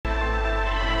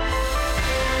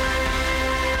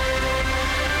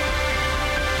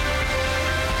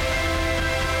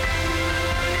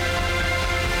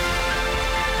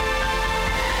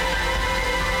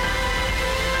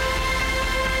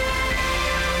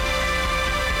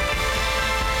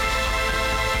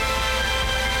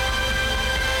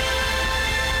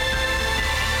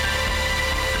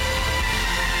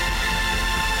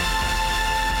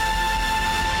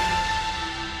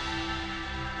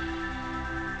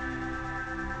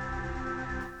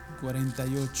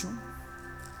48.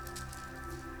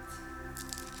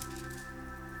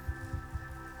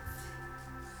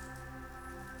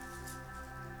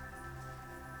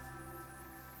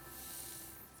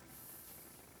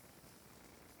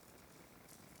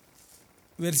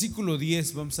 Versículo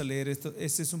 10, vamos a leer esto.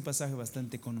 Este es un pasaje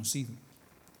bastante conocido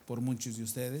por muchos de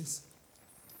ustedes,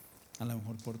 a lo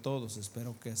mejor por todos,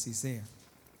 espero que así sea.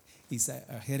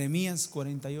 Jeremías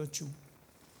 48.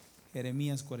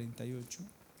 Jeremías 48.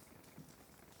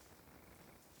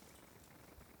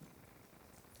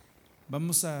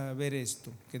 Vamos a ver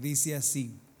esto, que dice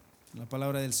así, la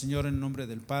palabra del Señor en nombre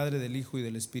del Padre, del Hijo y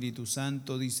del Espíritu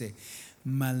Santo, dice: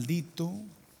 maldito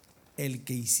el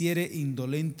que hiciere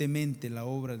indolentemente la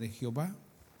obra de Jehová,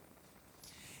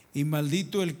 y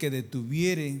maldito el que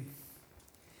detuviere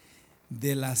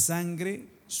de la sangre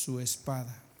su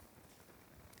espada.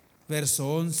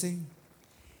 Verso 11: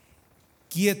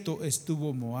 quieto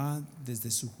estuvo Moab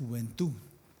desde su juventud,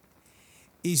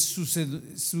 y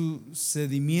su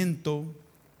sedimiento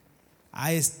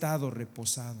ha estado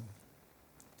reposado.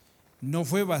 No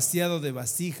fue vaciado de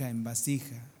vasija en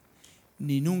vasija,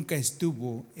 ni nunca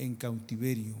estuvo en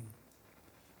cautiverio.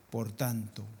 Por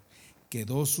tanto,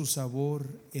 quedó su sabor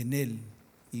en él,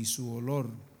 y su olor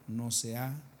no se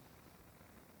ha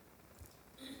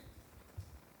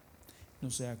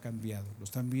cambiado. ¿Lo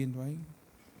están viendo ahí?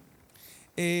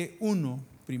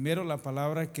 Primero la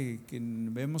palabra que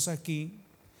vemos aquí,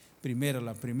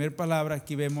 la primera palabra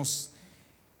aquí vemos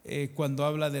cuando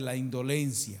habla de la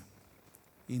indolencia,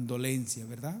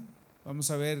 ¿verdad?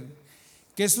 Vamos a ver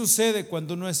qué sucede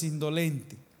cuando uno es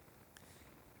indolente.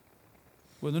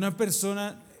 Cuando una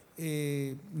persona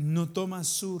no toma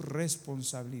su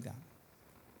responsabilidad,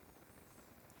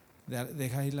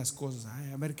 deja ir las cosas,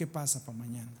 a ver qué pasa para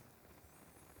mañana.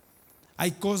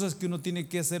 Hay cosas que uno tiene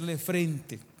que hacerle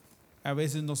frente. A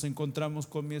veces nos encontramos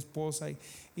con mi esposa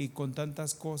y con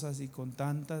tantas cosas y con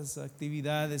tantas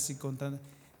actividades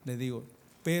le digo,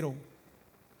 pero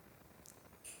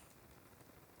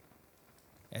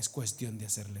es cuestión de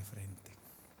hacerle frente.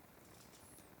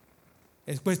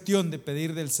 Es cuestión de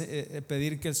pedir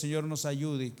que el Señor nos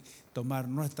ayude y tomar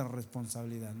nuestra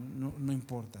responsabilidad, no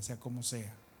importa, sea como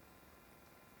sea.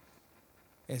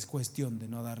 Es cuestión de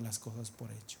no dar las cosas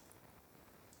por hecho.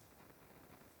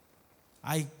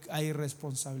 Hay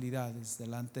responsabilidades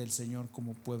delante del Señor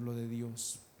como pueblo de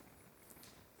Dios.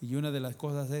 Y una de las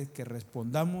cosas es que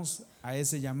respondamos a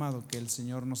ese llamado que el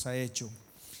Señor nos ha hecho.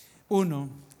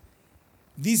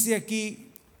 Dice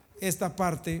aquí esta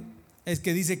parte, es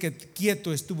que dice que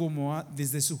quieto estuvo Moab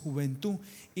desde su juventud,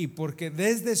 y porque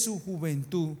desde su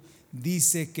juventud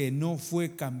dice que no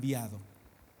fue cambiado.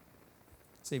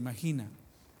 ¿Se imagina?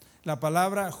 La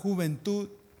palabra juventud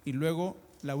y luego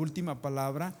la última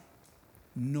palabra,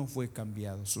 no fue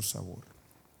cambiado su sabor.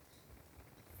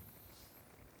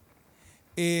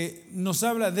 Nos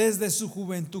habla desde su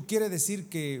juventud, quiere decir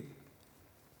que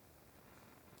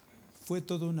fue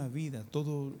toda una vida,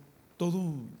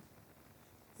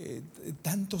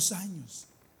 tantos años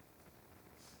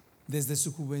desde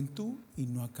su juventud y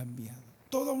no ha cambiado.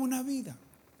 Toda una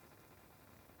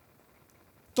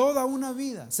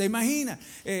vida. Se imagina,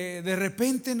 de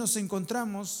repente nos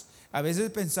encontramos, a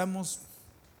veces pensamos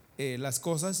las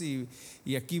cosas y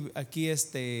aquí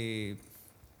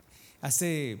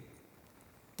hace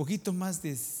poquito más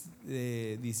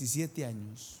de 17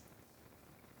 años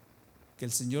que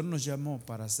el Señor nos llamó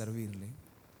para servirle,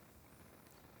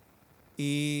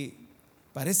 y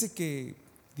parece que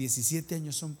 17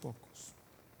 años son pocos,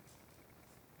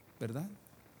 ¿verdad?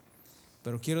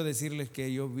 Pero quiero decirles que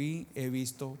he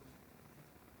visto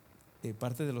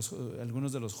parte de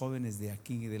algunos de los jóvenes de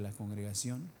aquí, de la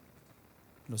congregación,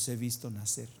 los he visto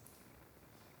nacer.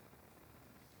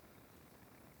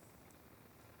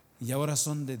 Y ahora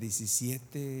son de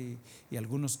 17 y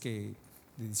algunos que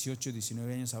de 18,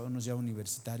 19 años, algunos ya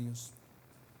universitarios.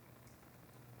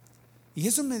 Y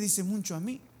eso me dice mucho a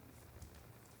mí,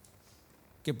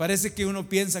 que parece que uno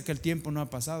piensa que el tiempo no ha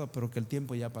pasado, pero que el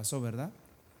tiempo ya pasó, ¿verdad?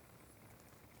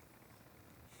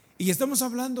 Y estamos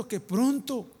hablando que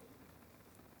pronto.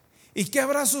 ¿Y qué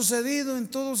habrá sucedido en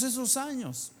todos esos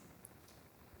años?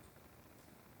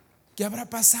 ¿Qué habrá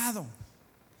pasado?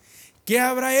 ¿Qué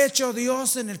habrá hecho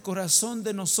Dios en el corazón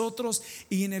de nosotros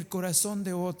y en el corazón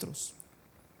de otros?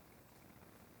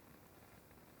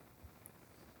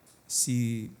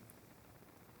 Si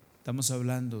estamos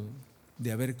hablando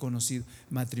de haber conocido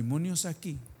matrimonios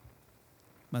aquí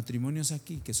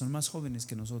que son más jóvenes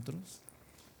que nosotros,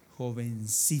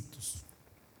 jovencitos,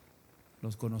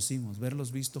 los conocimos,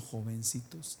 verlos visto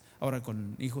jovencitos, ahora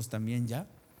con hijos también ya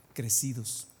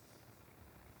crecidos.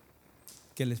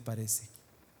 ¿Qué les parece?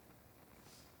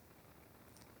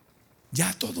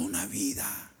 Ya toda una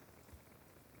vida,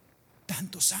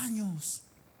 tantos años.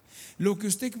 Lo que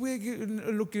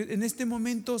en este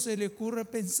momento se le ocurra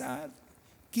pensar,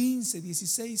 15,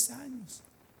 16 años,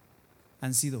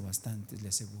 han sido bastantes, le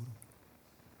aseguro.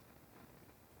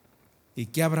 ¿Y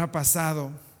qué habrá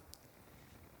pasado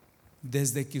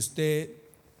desde que usted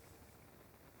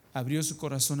abrió su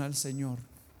corazón al Señor?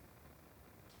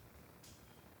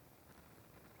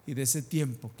 Y de ese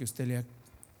tiempo que usted le ha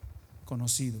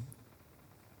conocido,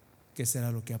 ¿qué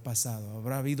será lo que ha pasado?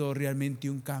 ¿Habrá habido realmente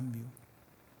un cambio?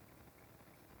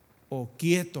 ¿O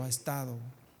quieto ha estado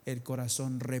el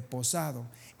corazón, reposado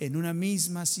en una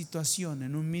misma situación,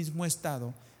 en un mismo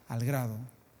estado, al grado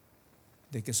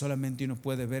de que solamente uno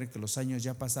puede ver que los años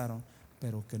ya pasaron,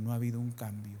 pero que no ha habido un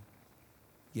cambio?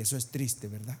 Y eso es triste,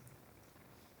 ¿verdad?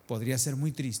 Podría ser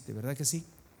muy triste, ¿verdad que sí?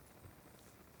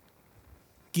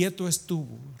 Quieto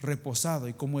estuvo, reposado,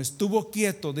 y como estuvo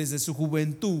quieto desde su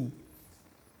juventud,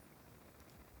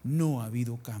 no ha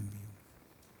habido cambio.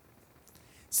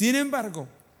 Sin embargo,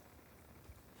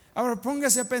 ahora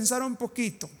póngase a pensar un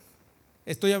poquito.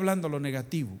 Estoy hablando lo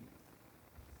negativo.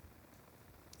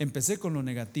 Empecé con lo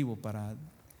negativo para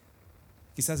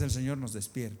quizás el Señor nos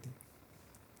despierte.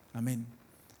 Amén.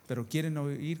 Pero quieren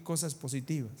oír cosas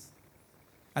positivas,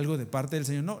 algo de parte del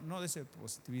Señor, no de ese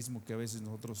positivismo que a veces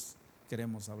nosotros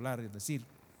queremos hablar y decir.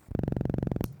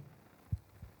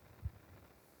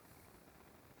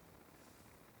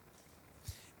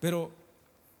 Pero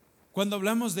cuando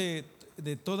hablamos de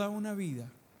toda una vida,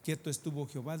 quieto estuvo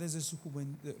Jehová desde su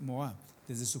juventud, Moab,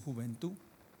 desde su juventud,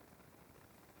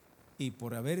 y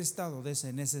por haber estado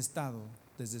en ese estado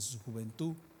desde su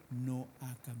juventud, no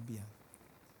ha cambiado.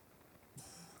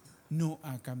 No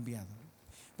ha cambiado.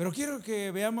 Pero quiero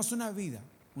que veamos una vida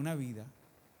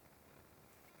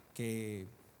que,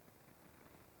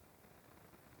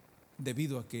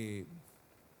 debido a que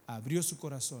abrió su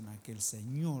corazón a que el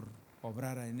Señor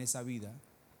obrara en esa vida,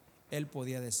 él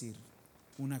podía decir,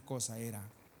 una cosa era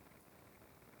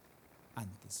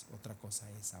antes, otra cosa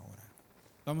es ahora.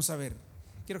 Vamos a ver,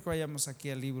 quiero que vayamos aquí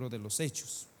al libro de los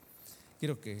Hechos.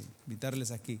 Quiero que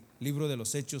invitarles aquí, libro de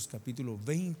los Hechos, capítulo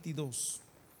 22.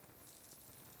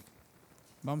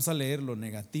 Vamos a leer lo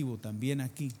negativo también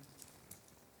aquí.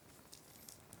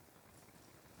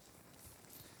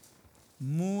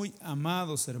 Muy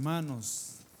amados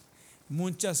hermanos,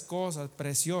 muchas cosas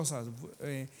preciosas,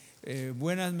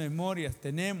 buenas memorias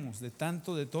tenemos de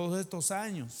todos estos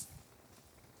años.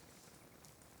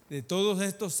 De todos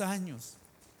estos años,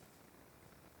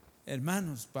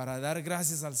 hermanos, para dar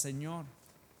gracias al Señor.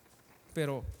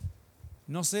 Pero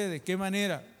no sé de qué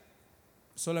manera,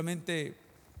 solamente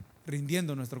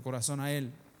rindiendo nuestro corazón a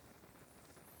Él,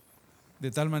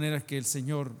 de tal manera que el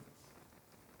Señor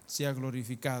sea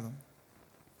glorificado.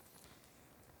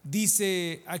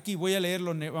 Dice aquí, voy a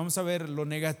leerlo, vamos a ver lo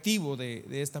negativo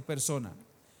de esta persona.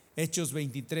 Hechos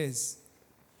 23,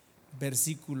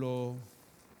 versículo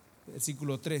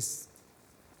 3.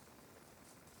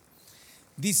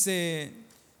 Dice: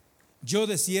 yo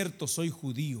de cierto soy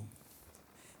judío,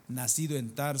 nacido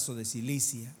en Tarso de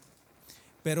Cilicia,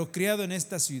 pero criado en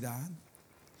esta ciudad,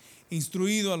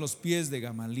 instruido a los pies de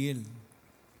Gamaliel,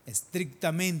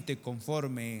 estrictamente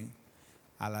conforme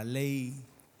a la ley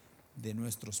de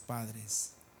nuestros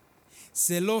padres,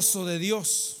 celoso de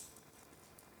Dios,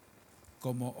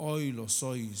 como hoy lo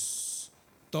sois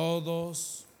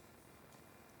todos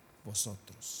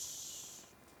vosotros.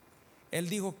 Él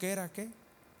dijo que era ¿qué?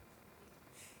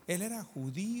 Él era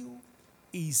judío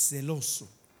y celoso.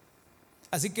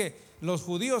 Así que los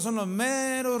judíos son los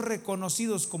meros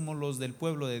reconocidos como los del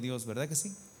pueblo de Dios, ¿verdad que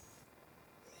sí?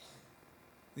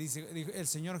 El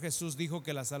Señor Jesús dijo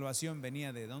que la salvación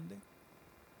venía ¿de dónde?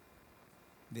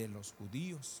 De los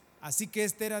judíos. Así que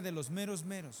este era de los meros,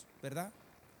 ¿verdad?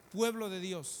 Pueblo de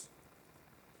Dios.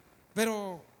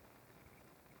 Pero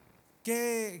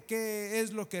 ¿qué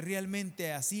es lo que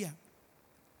realmente hacía?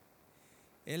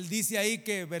 Él dice ahí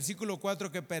que, versículo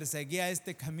 4, que perseguía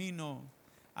este camino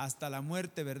hasta la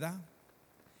muerte, ¿verdad?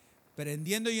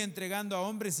 Prendiendo y entregando a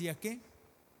hombres y a ¿qué?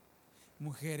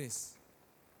 Mujeres.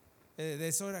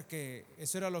 Eso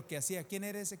era lo que hacía. ¿Quién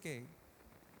era ese que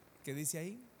dice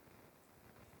ahí?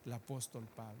 El apóstol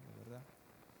Pablo, ¿verdad?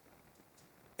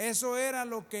 Eso era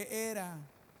lo que era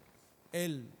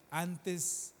él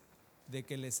antes de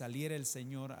que le saliera el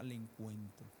Señor al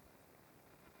encuentro.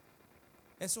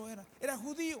 Eso era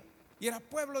judío y era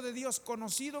pueblo de Dios,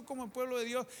 conocido como pueblo de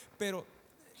Dios, pero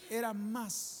era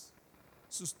más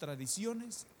sus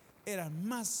tradiciones, eran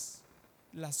más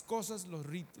las cosas, los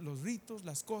ritos,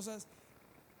 las cosas,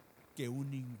 que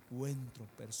un encuentro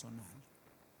personal.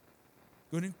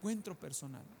 Un encuentro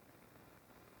personal.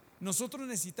 nosotros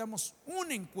necesitamos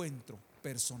un encuentro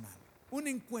personal, un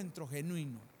encuentro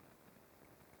genuino.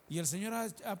 Y el Señor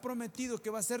ha prometido que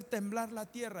va a hacer temblar la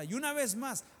tierra. Y una vez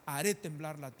más, haré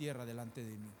temblar la tierra delante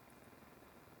de mí.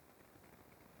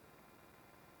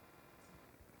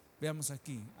 Veamos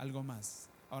aquí algo más.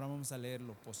 Ahora vamos a leer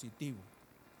lo positivo.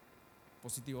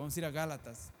 Vamos a ir a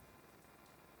Gálatas.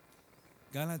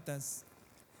 Gálatas.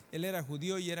 Él era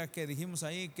judío y era, que dijimos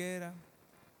ahí, que era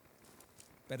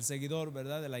perseguidor,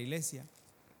 ¿verdad?, de la iglesia.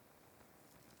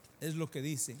 Es lo que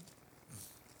dice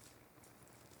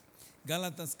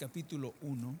Gálatas capítulo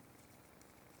 1.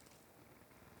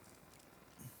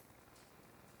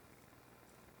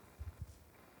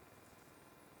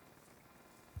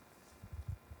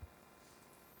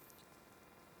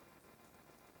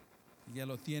 Ya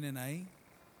lo tienen ahí.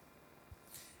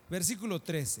 Versículo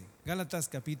 13. Gálatas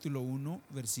capítulo 1,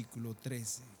 versículo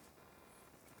 13.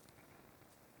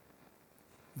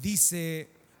 Dice: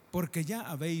 porque ya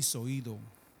habéis oído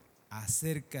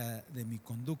acerca de mi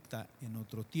conducta en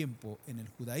otro tiempo en el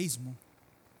judaísmo,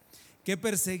 que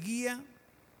perseguía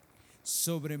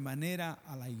sobremanera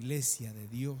a la iglesia de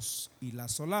Dios y la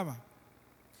asolaba,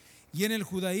 y en el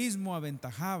judaísmo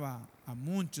aventajaba a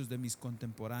muchos de mis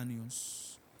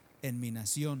contemporáneos en mi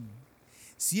nación,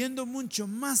 siendo mucho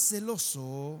más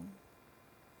celoso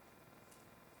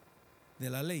de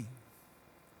la ley.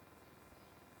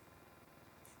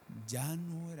 Ya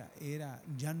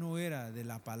no era de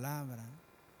la palabra,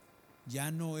 ya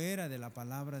no era de la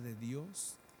palabra de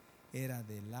Dios, era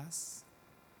de las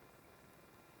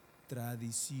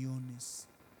tradiciones.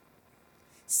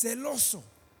 Celoso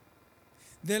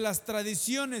de las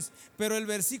tradiciones. Pero el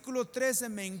versículo 13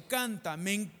 me encanta,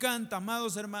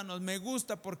 amados hermanos, me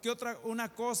gusta, porque una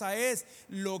cosa es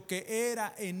lo que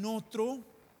era en otro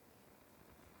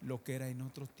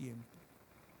tiempo.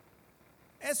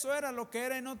 Eso era lo que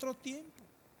era en otro tiempo.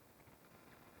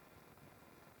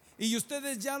 Y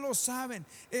ustedes ya lo saben,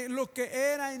 lo que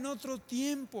era en otro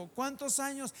tiempo. ¿Cuántos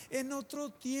años en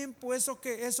otro tiempo? Eso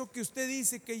que usted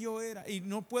dice que yo era, y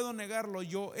no puedo negarlo,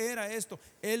 yo era esto.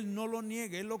 Él no lo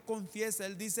niega, él lo confiesa,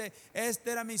 él dice: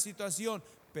 esta era mi situación.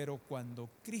 Pero cuando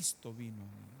Cristo vino a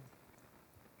mí,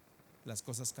 las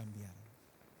cosas cambiaron.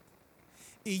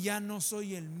 Y ya no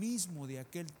soy el mismo de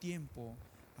aquel tiempo,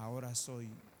 ahora soy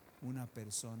una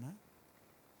persona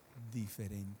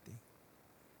diferente.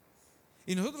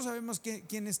 Y nosotros sabemos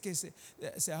quién es que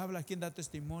se habla, quién da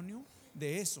testimonio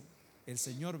de eso. El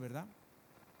Señor, ¿verdad?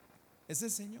 Es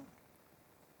el Señor.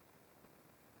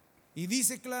 Y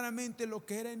dice claramente lo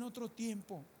que era en otro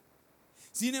tiempo.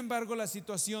 Sin embargo, la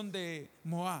situación de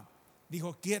Moab,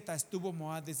 dijo: quieta estuvo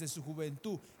Moab desde su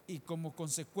juventud, y como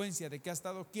consecuencia de que ha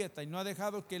estado quieta y no ha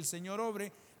dejado que el Señor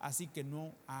obre, así que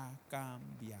no ha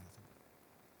cambiado.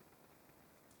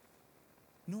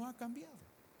 No ha cambiado.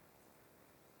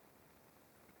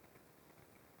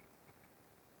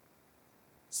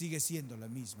 Sigue siendo la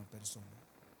misma persona.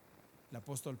 El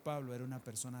apóstol Pablo era una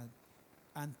persona,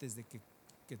 antes de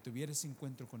que tuviera ese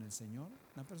encuentro con el Señor,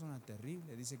 una persona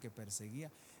terrible. Dice que perseguía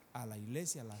a la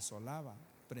iglesia, la asolaba,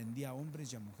 prendía a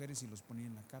hombres y a mujeres y los ponía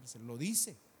en la cárcel. Lo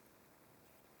dice: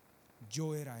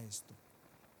 yo era esto.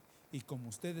 Y como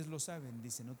ustedes lo saben,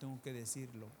 dice, no tengo que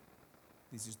decirlo,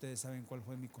 dice, ustedes saben cuál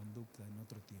fue mi conducta en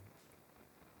otro tiempo.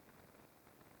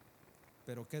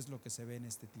 Pero ¿qué es lo que se ve en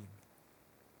este tiempo?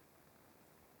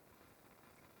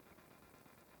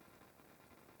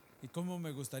 Y cómo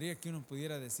me gustaría que uno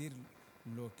pudiera decir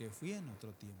lo que fui en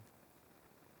otro tiempo,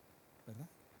 ¿verdad?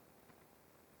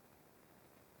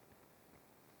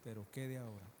 Pero ¿qué de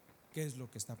ahora? ¿Qué es lo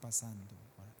que está pasando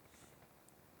ahora?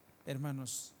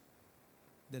 Hermanos,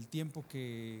 del tiempo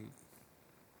que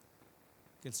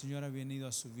el Señor ha venido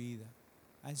a su vida,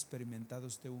 ¿ha experimentado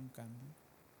usted un cambio?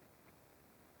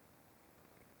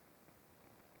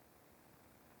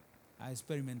 ¿Ha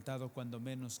experimentado cuando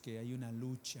menos que hay una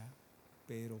lucha,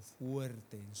 pero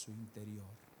fuerte, en su interior,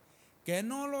 que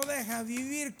no lo deja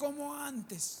vivir como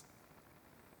antes?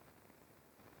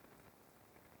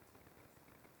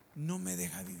 No me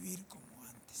deja vivir como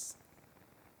antes.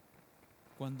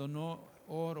 Cuando no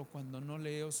oro, cuando no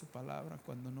leo su palabra,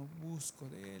 cuando no busco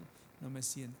de Él, no me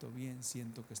siento bien,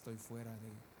 siento que estoy fuera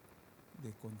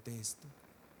de contexto.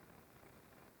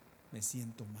 Me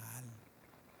siento mal,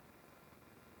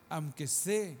 aunque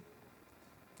sé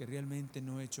que realmente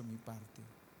no he hecho mi parte.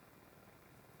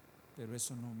 Pero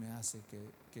eso no me hace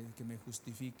que me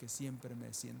justifique. Siempre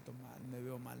me siento mal, me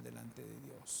veo mal delante de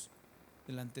Dios,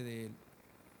 delante de Él.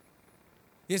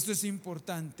 Esto es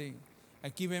importante.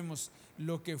 Aquí vemos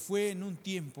lo que fue en un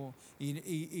tiempo,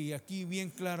 y aquí bien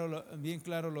claro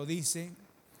lo dice,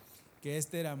 que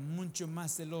este era mucho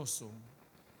más celoso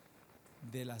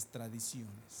de las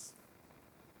tradiciones.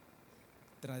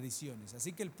 Tradiciones.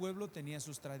 Así que el pueblo tenía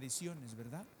sus tradiciones,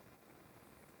 ¿verdad?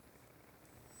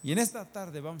 Y en esta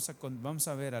tarde vamos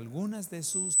a ver algunas de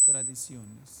sus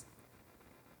tradiciones.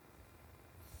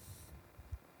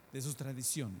 De sus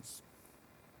tradiciones.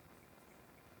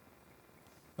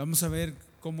 Vamos a ver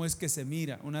cómo es que se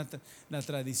mira la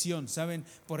tradición. Saben,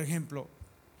 por ejemplo,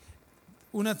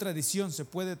 una tradición se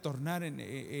puede tornar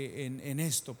en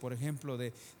esto, por ejemplo,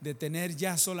 de tener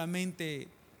ya solamente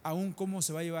aún cómo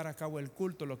se va a llevar a cabo el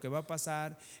culto, lo que va a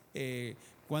pasar,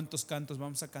 cuántos cantos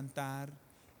vamos a cantar,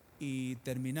 y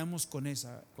terminamos con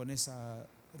esa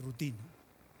rutina.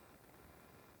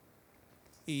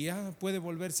 Y ya puede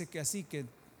volverse que así, que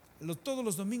todos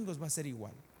los domingos va a ser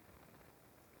igual.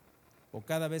 O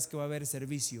cada vez que va a haber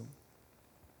servicio,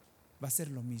 va a ser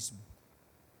lo mismo.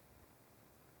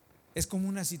 Es como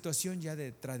una situación ya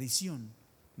de tradición.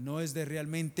 No es de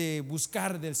realmente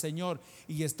buscar del Señor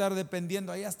y estar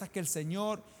dependiendo ahí hasta que el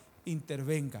Señor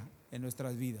intervenga en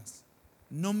nuestras vidas.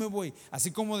 No me voy,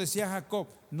 así como decía Jacob,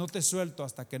 no te suelto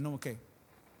hasta que no, ¿qué?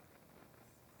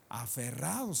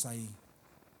 Aferrados ahí.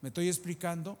 ¿Me estoy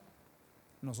explicando?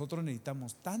 Nosotros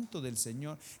necesitamos tanto del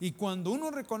Señor, y cuando uno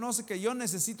reconoce que yo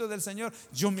necesito del Señor,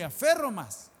 yo me aferro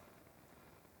más.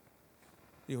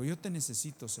 Digo, yo te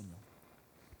necesito, Señor,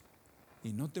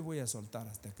 y no te voy a soltar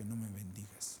hasta que no me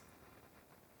bendigas.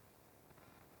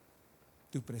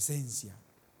 Tu presencia,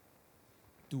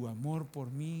 tu amor por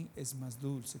mí es más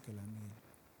dulce que la miel.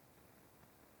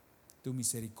 Tu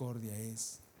misericordia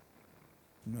es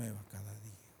nueva cada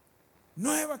día.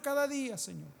 Nueva cada día,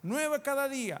 Señor, nueva cada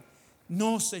día.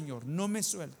 No, Señor, no me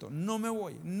suelto, no me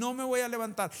voy a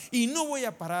levantar y no voy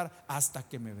a parar hasta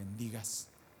que me bendigas.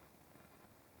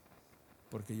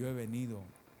 Porque yo he venido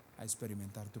a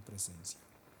experimentar tu presencia.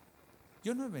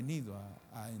 Yo no he venido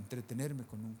a entretenerme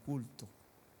con un culto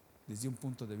desde un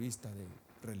punto de vista de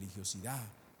religiosidad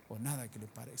o nada que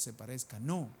se parezca.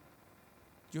 No,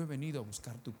 yo he venido a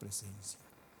buscar tu presencia.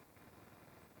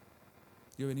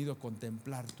 Yo he venido a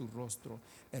contemplar tu rostro.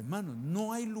 Hermano,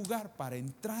 no hay lugar para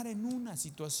entrar en una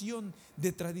situación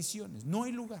de tradiciones. No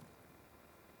hay lugar.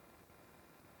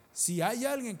 Si hay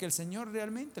alguien que el Señor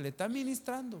realmente le está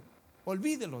ministrando,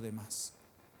 olvide lo demás.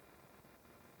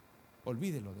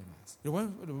 Olvide lo demás. Lo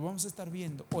vamos a estar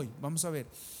viendo hoy. Vamos a ver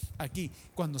aquí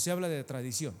cuando se habla de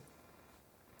tradición.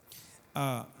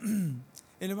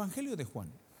 El Evangelio de Juan.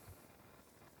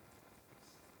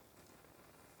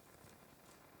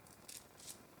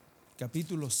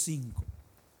 Capítulo 5.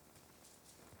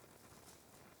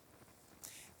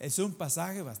 Es un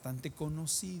pasaje bastante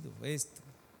conocido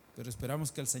pero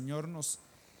esperamos que el Señor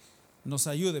nos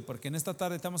ayude, porque en esta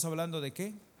tarde estamos hablando de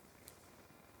 ¿qué?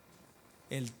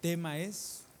 El tema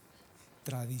es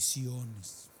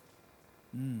tradiciones.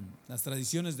 Las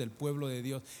tradiciones del pueblo de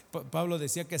Dios. Pablo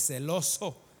decía que es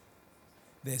celoso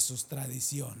de sus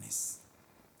tradiciones.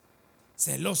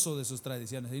 Celoso de sus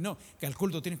tradiciones. Y no, que el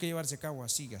culto tiene que llevarse a cabo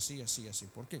así.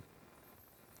 ¿Por qué?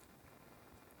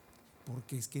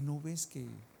 Porque es que no ves que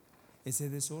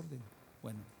ese desorden.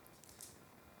 Bueno,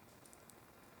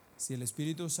 si el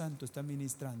Espíritu Santo está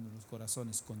ministrando en los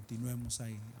corazones, continuemos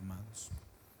ahí, amados.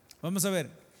 Vamos a ver,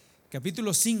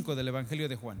 capítulo 5 del Evangelio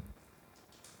de Juan.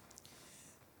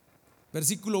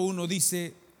 Versículo 1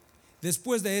 dice: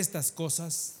 después de estas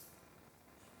cosas,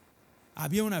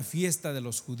 había una fiesta de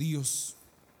los judíos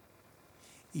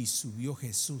y subió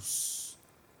Jesús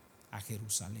a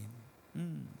Jerusalén.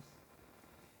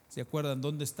 ¿Se acuerdan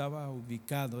dónde estaba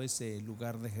ubicado ese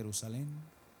lugar de Jerusalén?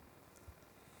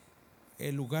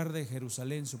 El lugar de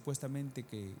Jerusalén, supuestamente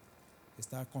que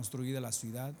estaba construida la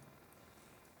ciudad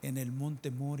en el monte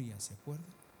Moria, ¿se acuerdan?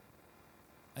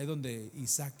 Ahí donde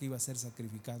Isaac iba a ser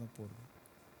sacrificado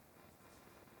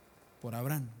por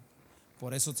Abraham.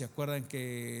 Por eso se acuerdan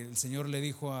que el Señor le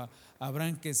dijo a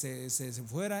Abraham que se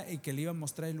fuera y que le iba a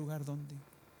mostrar el lugar donde.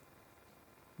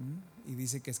 Y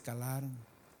dice que escalaron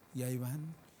y ahí van.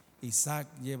 Isaac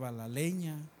lleva la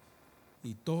leña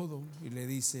y todo y le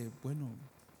dice: bueno,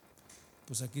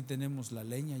 pues aquí tenemos la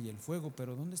leña y el fuego,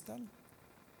 pero ¿dónde está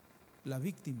la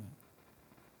víctima?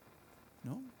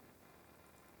 ¿No?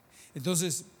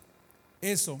 Entonces,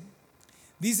 eso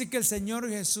dice que el Señor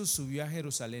Jesús subió a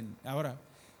Jerusalén. Ahora,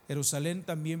 Jerusalén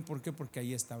también, ¿por qué? Porque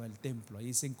ahí estaba el templo,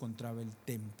 ahí se encontraba el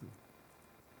templo.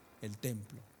 El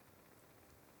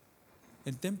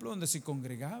templo donde se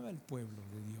congregaba el pueblo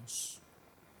de Dios.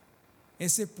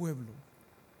 Ese pueblo.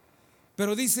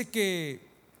 Pero dice que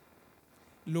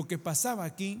lo que pasaba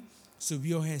aquí,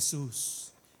 subió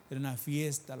Jesús. Era una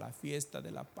fiesta, la fiesta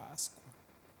de la Pascua.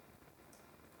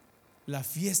 La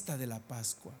fiesta de la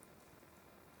Pascua.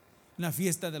 una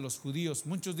fiesta de los judíos.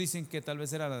 Muchos dicen que tal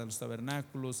vez era la de los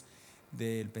tabernáculos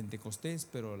del Pentecostés,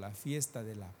 pero la fiesta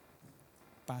de la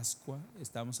Pascua,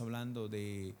 estamos hablando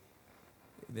de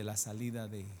la salida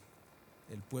del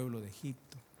pueblo de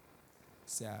Egipto. O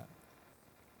sea,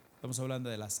 estamos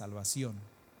hablando de la salvación,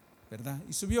 ¿verdad?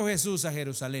 Y subió Jesús a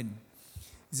Jerusalén.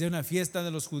 Dice una fiesta de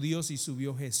los judíos y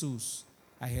subió Jesús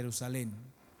a Jerusalén.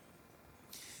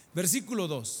 Versículo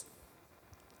 2.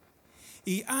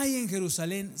 Y hay en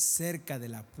Jerusalén, cerca de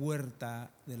la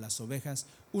puerta de las ovejas,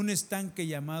 un estanque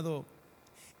llamado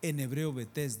en hebreo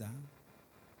Betesda,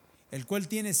 el cual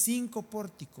tiene 5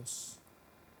 pórticos.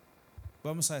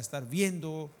 Vamos a estar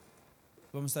viendo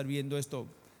esto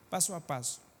paso a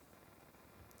paso.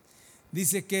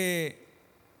 Dice que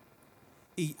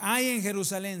y hay en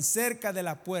Jerusalén, cerca de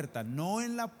la puerta, no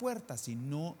en la puerta,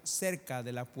 sino cerca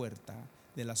de la puerta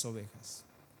de las ovejas.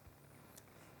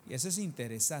 Y eso es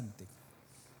interesante.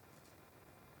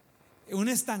 Un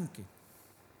estanque.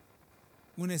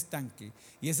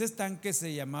 Y ese estanque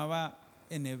se llamaba,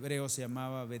 en hebreo se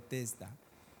llamaba Betesda.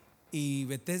 Y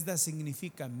Betesda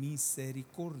significa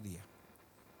misericordia.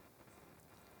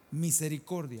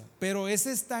 Misericordia. Pero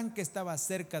ese estanque estaba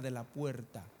cerca de la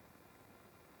puerta.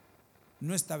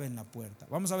 No estaba en la puerta.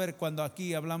 Vamos a ver cuando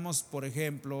aquí hablamos, por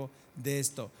ejemplo, de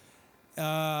esto.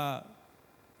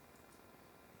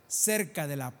 Cerca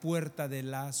de la puerta de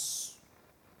las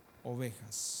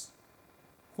ovejas.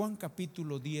 Juan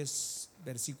capítulo 10,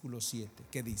 versículo 7.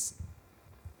 ¿Qué dice?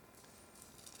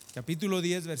 Capítulo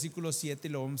 10, versículo 7,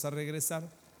 y lo vamos a regresar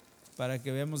para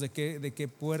que veamos de qué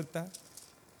puerta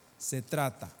se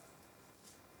trata.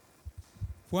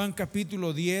 Juan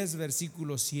capítulo 10,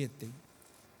 versículo 7.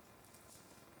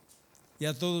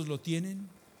 ¿Ya todos lo tienen?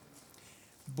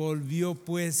 Volvió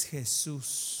pues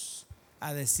Jesús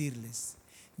a decirles: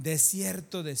 de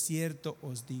cierto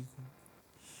os digo,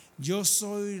 yo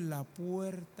soy la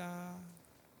puerta.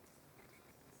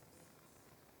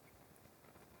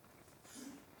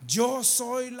 Yo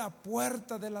soy la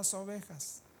puerta de las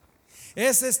ovejas.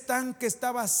 Ese estanque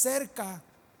estaba cerca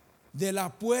de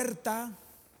la puerta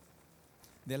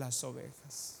de las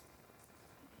ovejas.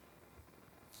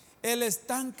 El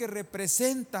estanque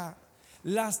representa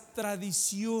las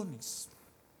tradiciones.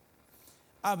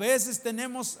 A veces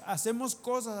hacemos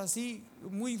cosas así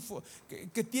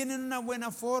que tienen una buena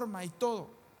forma y todo.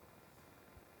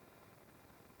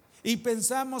 Y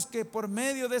pensamos que por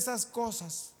medio de esas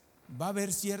cosas va a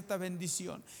haber cierta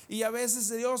bendición. Y a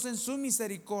veces Dios en su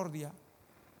misericordia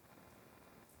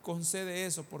concede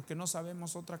eso porque no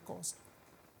sabemos otra cosa.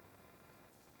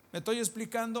 Me estoy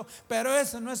explicando, pero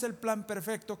ese no es el plan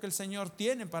perfecto que el Señor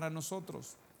tiene para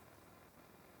nosotros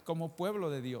como pueblo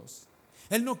de Dios.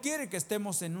 Él no quiere que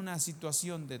estemos en una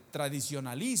situación de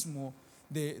tradicionalismo,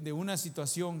 de una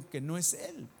situación que no es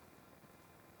Él.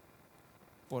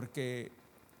 Porque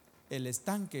el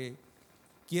estanque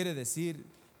quiere decir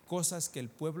cosas que el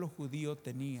pueblo judío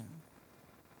tenía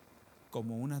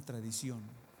como una tradición.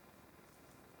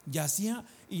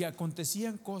 Y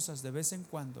acontecían cosas de vez en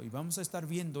cuando, y vamos a estar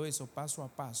viendo eso paso a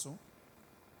paso.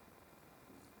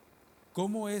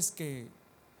 ¿Cómo es que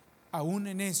aún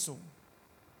en eso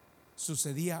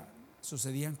sucedían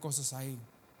cosas ahí?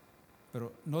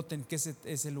 Pero noten que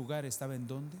ese lugar estaba ¿en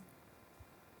dónde?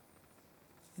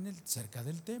 Cerca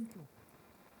del templo.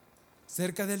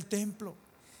 Cerca del templo.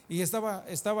 Y estaba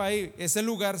ahí, ese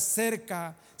lugar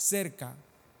cerca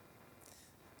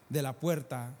de la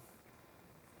puerta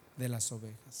de las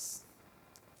ovejas.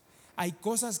 Hay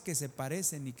cosas que se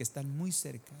parecen y que están muy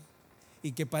cerca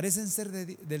y que parecen ser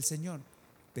del Señor,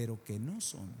 pero que no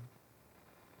son.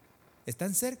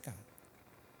 Están cerca,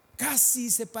 casi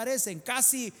se parecen,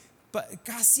 casi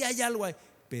hay algo ahí,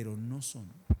 pero no son.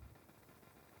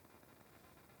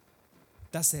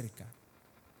 Está cerca,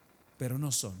 pero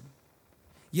no son.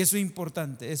 Y eso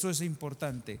es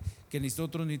importante, que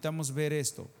nosotros necesitamos ver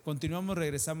esto. Continuamos,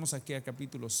 regresamos aquí a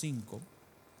capítulo 5.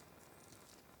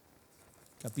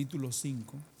 Capítulo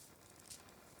 5.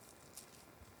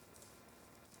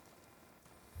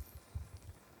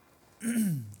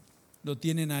 ¿Lo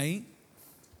tienen ahí?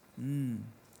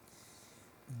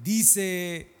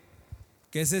 Dice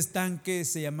que ese estanque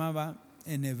se llamaba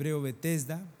en hebreo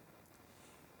Betesda,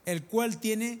 el cual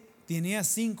tenía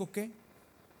 5 ¿qué?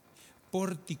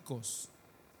 Pórticos.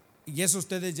 Y eso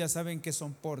ustedes ya saben que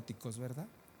son pórticos, ¿verdad?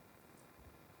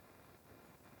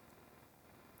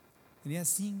 Tenía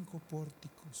 5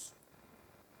 pórticos.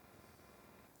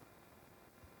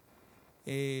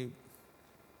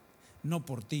 No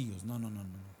portillos, no,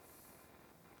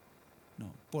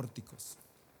 pórticos.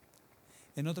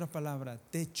 En otra palabra,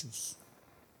 techos.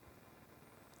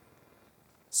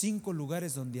 5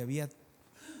 lugares donde había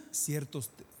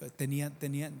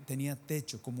tenía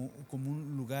techo, como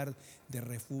un lugar de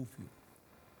refugio,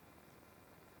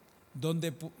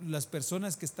 donde las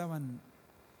personas que estaban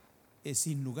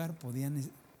sin lugar podían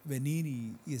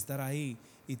venir y estar ahí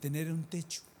y tener un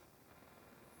techo,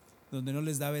 donde no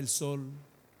les daba el sol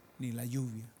ni la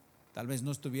lluvia. Tal vez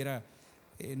no estuviera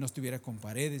con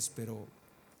paredes, pero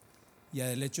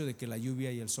ya el hecho de que la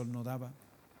lluvia y el sol no daba,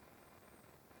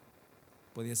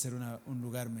 podía ser un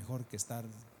lugar mejor que estar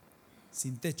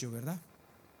sin techo, ¿verdad?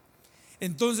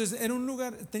 Entonces era un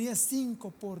lugar, tenía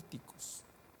 5 pórticos,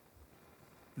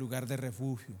 lugar de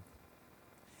refugio.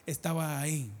 Estaba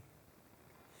ahí.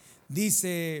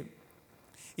 Dice,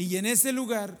 y en ese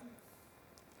lugar,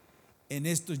 en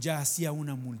esto ya hacía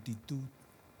una multitud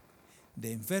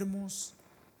de enfermos,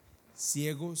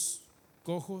 ciegos,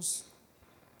 cojos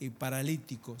y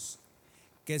paralíticos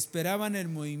que esperaban el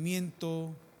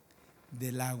movimiento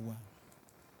del agua.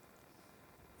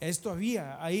 Esto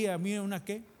había una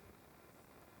 ¿qué?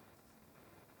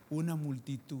 Una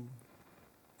multitud.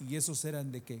 ¿Y esos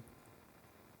eran de qué?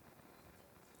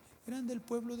 Eran del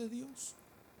pueblo de Dios.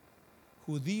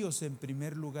 Judíos en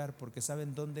primer lugar, porque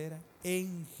 ¿saben dónde era?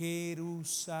 En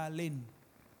Jerusalén.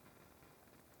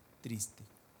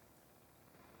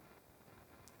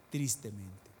 Tristemente.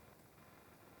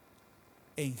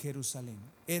 En Jerusalén.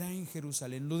 Era en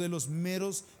Jerusalén, lo de los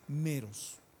meros.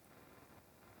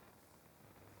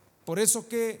 Por eso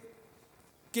 ¿qué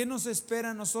nos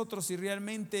espera a nosotros si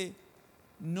realmente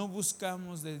no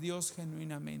buscamos de Dios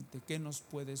genuinamente? ¿Qué nos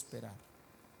puede esperar?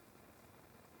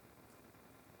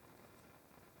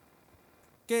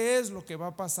 ¿Qué es lo que va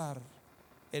a pasar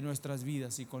en nuestras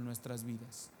vidas y con nuestras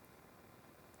vidas?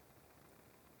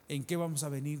 ¿En qué vamos a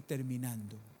venir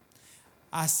terminando?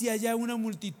 Hacia allá una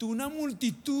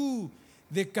multitud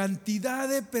de cantidad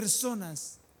de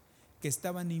personas que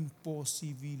estaban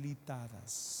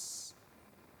imposibilitadas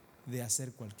de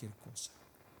hacer cualquier cosa.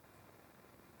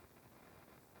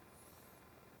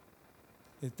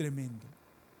 Es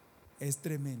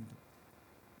tremendo.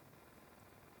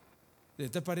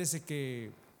 ¿Te parece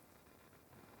que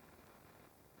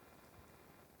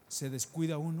se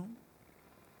descuida uno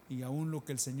y aún lo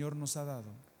que el Señor nos ha dado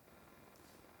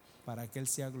para que Él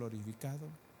sea glorificado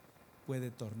puede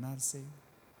tornarse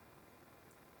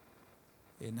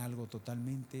en algo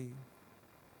totalmente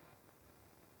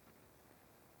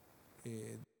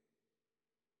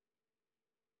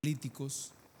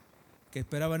políticos que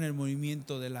esperaban el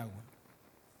movimiento del agua?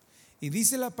 Y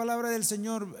dice la palabra del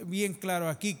Señor bien claro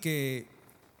aquí que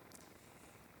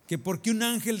porque un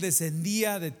ángel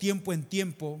descendía de tiempo en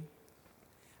tiempo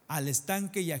al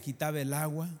estanque y agitaba el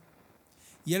agua,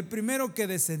 y el primero que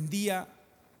descendía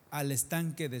al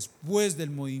estanque después del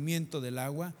movimiento del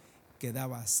agua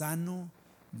quedaba sano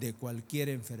de cualquier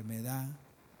enfermedad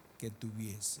que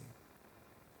tuviese.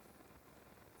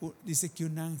 Dice que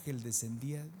un ángel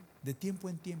descendía de tiempo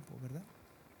en tiempo, ¿verdad?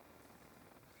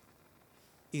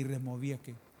 Y removía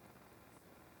 ¿qué?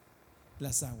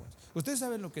 Las aguas. Ustedes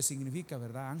saben lo que significa,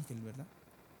 ¿verdad? Ángel, ¿verdad?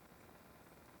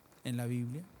 En la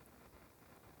Biblia.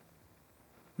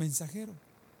 Mensajero.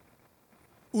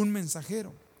 Un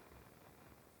mensajero.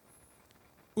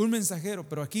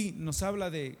 Pero aquí nos habla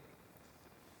de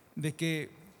que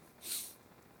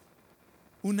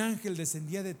un ángel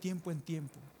descendía de tiempo en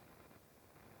tiempo,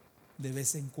 de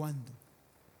vez en cuando.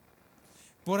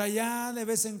 Por allá de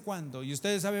vez en cuando. ¿Y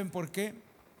ustedes saben por qué?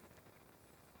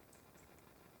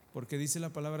 Porque dice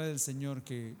la palabra del Señor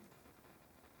que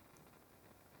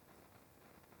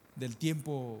del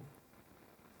tiempo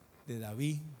de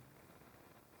David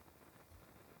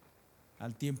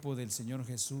al tiempo del Señor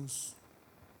Jesús,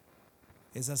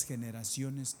 esas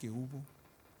generaciones que hubo,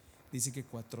 dice que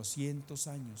 400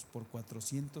 años, por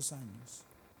 400 años,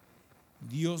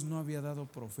 Dios no había dado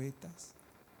profetas,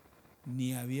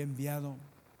 ni había enviado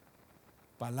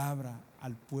palabra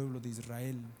al pueblo de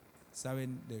Israel.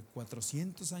 Saben, de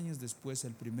 400 años después,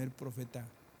 el primer profeta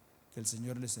que el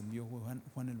Señor les envió fue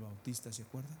Juan el Bautista, ¿se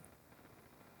acuerdan?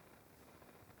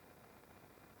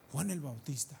 Juan el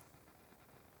Bautista.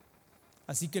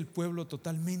 Así que el pueblo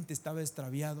totalmente estaba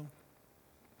extraviado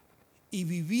y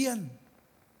vivían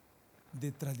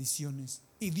de tradiciones.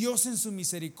 Y Dios en su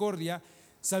misericordia,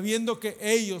 sabiendo que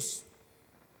ellos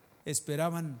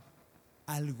esperaban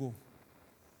algo,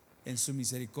 en su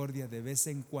misericordia de vez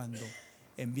en cuando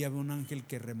enviaba un ángel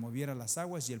que removiera las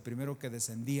aguas, y el primero que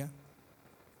descendía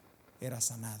era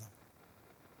sanado,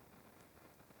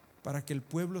 para que el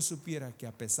pueblo supiera que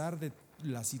a pesar de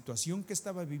la situación que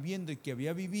estaba viviendo y que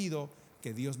había vivido,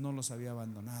 que Dios no los había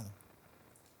abandonado,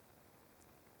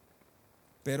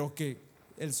 pero que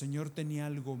el Señor tenía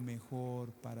algo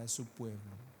mejor para su pueblo.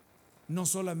 no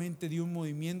solamente de un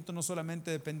movimiento, no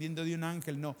solamente dependiendo de un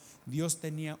ángel, no, Dios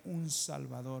tenía un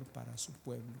Salvador para su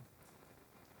pueblo.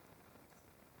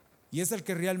 Y es el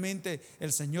que realmente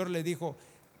el Señor le dijo: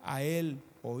 a Él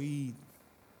oíd,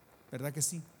 ¿verdad que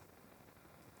sí?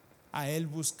 A Él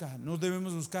buscar, no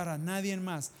debemos buscar a nadie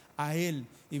más, a Él.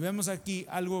 Y vemos aquí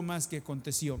algo más que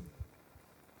aconteció.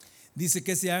 Dice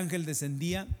que ese ángel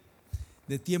descendía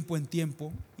de tiempo en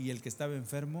tiempo, y el que estaba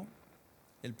enfermo,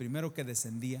 el primero que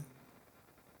descendía,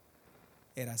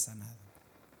 era sanado.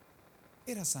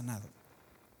 Era sanado.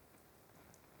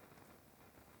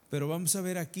 Pero vamos a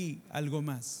ver aquí algo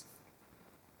más.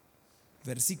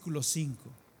 Versículo 5.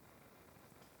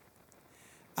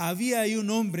 Había ahí un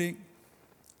hombre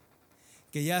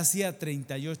que ya hacía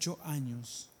 38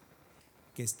 años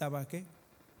que estaba ¿qué?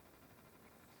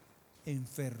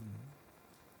 Enfermo.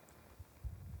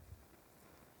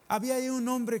 Había ahí un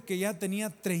hombre que ya tenía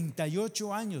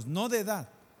 38 años, no de edad,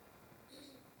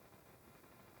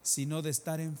 sino de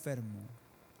estar enfermo.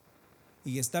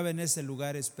 Y estaba en ese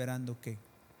lugar esperando ¿qué?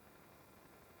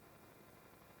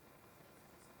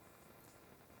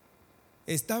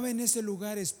 Estaba en ese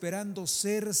lugar esperando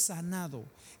ser sanado.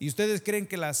 ¿Y ustedes creen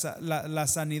que la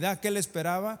sanidad que él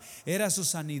esperaba era su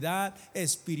sanidad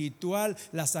espiritual,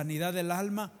 la sanidad del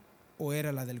alma, o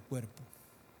era la del cuerpo?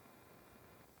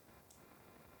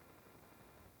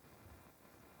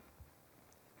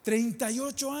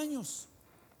 $38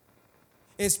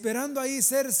 esperando ahí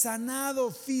ser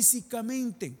sanado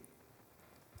físicamente.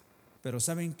 Pero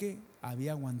 ¿saben qué?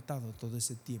 Había aguantado todo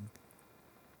ese tiempo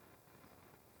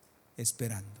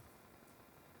esperando,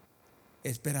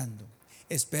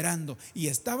 y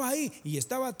estaba ahí y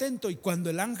estaba atento. Y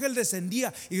cuando el ángel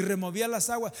descendía y removía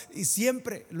las aguas, y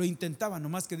siempre lo intentaba,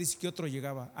 nomás que dice que otro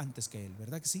llegaba antes que él,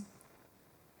 ¿verdad que sí?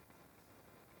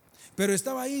 Pero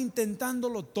estaba ahí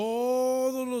intentándolo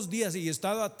todos los días y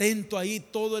estaba atento ahí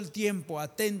todo el tiempo,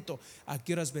 atento. ¿A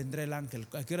qué horas vendrá el ángel?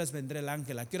 ¿A qué horas vendrá el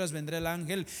ángel? ¿A qué horas vendrá el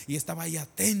ángel? Y estaba ahí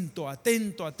atento,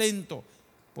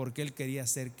 porque él quería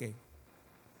hacer ¿qué?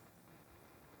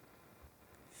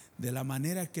 De la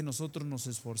manera que nosotros nos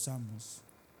esforzamos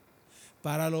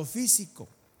para lo físico,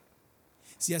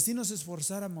 si así nos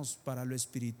esforzáramos para lo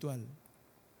espiritual,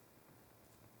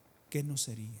 ¿qué nos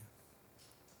sería?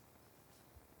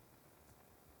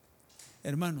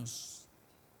 Hermanos,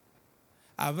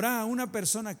 ¿habrá una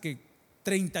persona que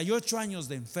 38 años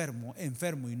de enfermo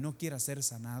y no quiera ser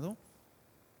sanado?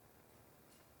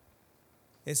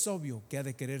 Es obvio que ha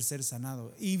de querer ser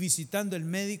sanado y visitando el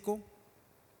médico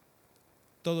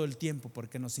todo el tiempo,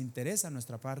 porque nos interesa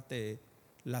nuestra parte,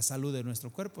 la salud de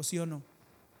nuestro cuerpo, ¿sí o no?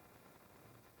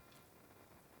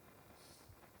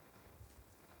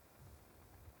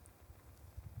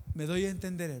 ¿Me doy a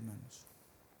entender, hermanos?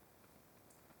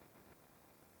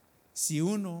 Si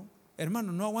uno,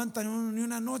 hermano, no aguanta ni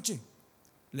una noche,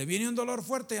 le viene un dolor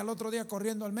fuerte y al otro día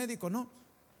corriendo al médico, no.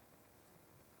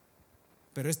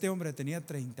 Pero este hombre tenía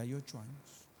 38 años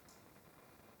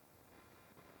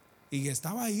y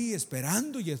estaba ahí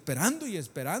esperando y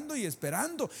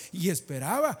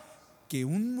esperaba que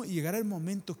llegara el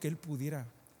momento que él pudiera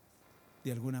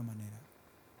de alguna manera.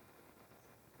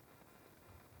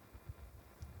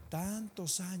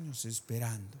 Tantos años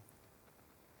esperando,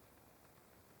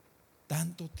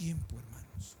 tanto tiempo,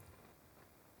 hermanos,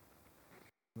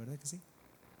 ¿verdad que sí?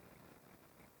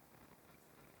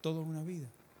 Toda una vida,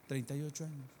 38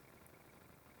 años.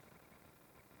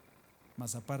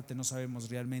 Más aparte no sabemos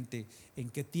realmente en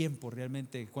qué tiempo,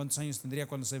 realmente cuántos años tendría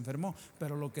cuando se enfermó,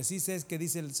 pero lo que sí sé es que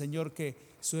dice el Señor que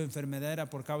su enfermedad era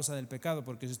por causa del pecado,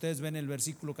 porque si ustedes ven el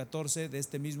versículo 14 de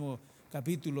este mismo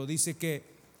capítulo, dice que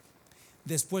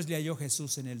después le halló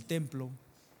Jesús en el templo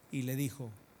y le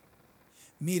dijo: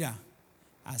 mira,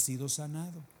 has sido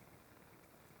sanado,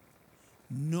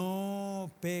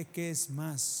 no peques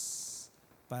más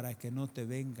para que no te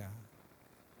venga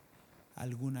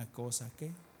alguna cosa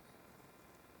que...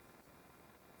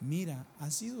 Mira,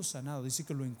 has sido sanado. Dice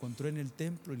que lo encontró en el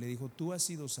templo y le dijo: tú has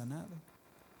sido sanado,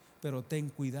 pero ten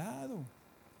cuidado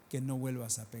que no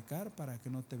vuelvas a pecar para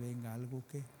que no te venga algo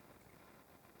que...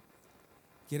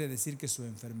 Quiere decir que su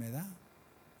enfermedad,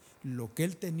 lo que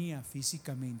él tenía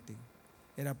físicamente,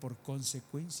 era por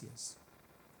consecuencia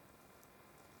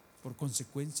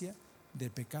del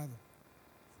pecado.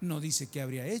 No dice qué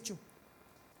habría hecho,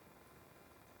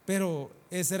 pero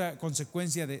esa era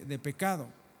consecuencia de pecado.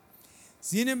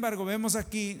 Sin embargo, vemos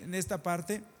aquí en esta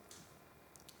parte,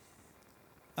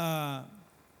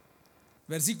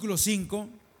 versículo 5,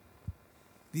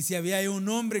 dice: había un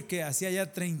hombre que hacía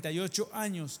ya 38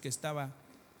 años que estaba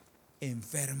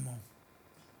enfermo.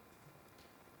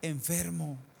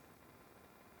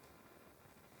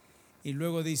 Y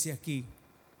luego dice aquí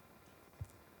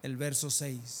el verso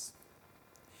 6.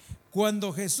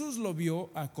 Cuando Jesús lo vio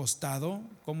acostado,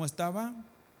 ¿cómo estaba?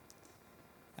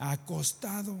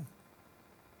 Acostado.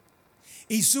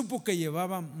 Y supo que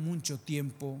llevaba mucho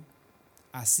tiempo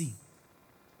así.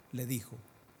 Le dijo: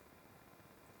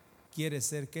 ¿quieres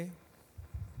ser qué?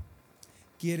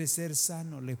 ¿Quieres ser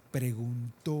sano? Le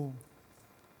preguntó: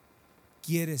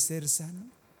 ¿quieres ser sano?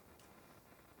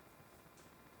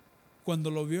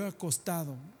 Cuando lo vio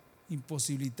acostado,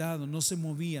 imposibilitado, no se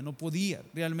movía, no podía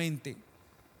realmente.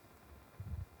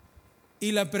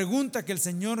 Y la pregunta que el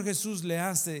Señor Jesús le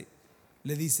hace,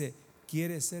 le dice: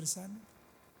 ¿quieres ser sano?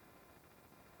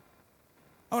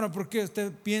 Ahora, ¿por qué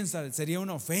usted piensa? ¿Sería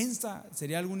una ofensa?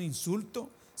 ¿Sería algún insulto?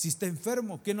 Si está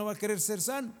enfermo, ¿quién no va a querer ser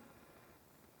sano?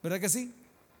 ¿Verdad que sí?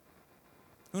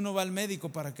 Uno va al médico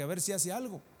para que a ver si hace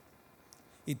algo.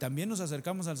 Y también nos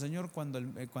acercamos al Señor cuando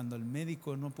el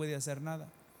médico no puede hacer nada,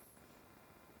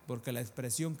 porque la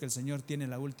expresión que el Señor tiene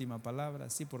la última palabra,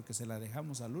 sí, porque se la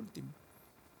dejamos al último.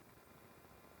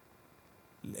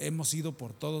 Hemos ido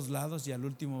por todos lados y al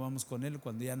último vamos con Él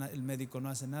cuando ya el médico no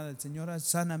hace nada. El Señor,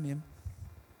 sáname,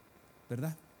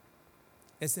 ¿verdad?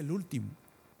 Es el último.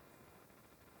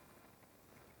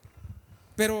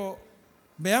 Pero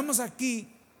veamos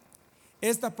aquí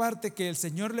esta parte que el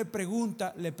Señor le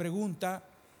pregunta,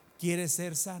 ¿quieres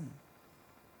ser sano?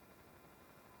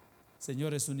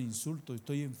 Señor, es un insulto,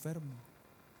 estoy enfermo.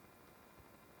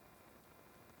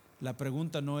 La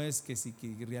pregunta no es que si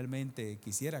realmente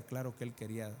quisiera, claro que él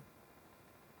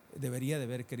debería de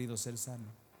haber querido ser sano.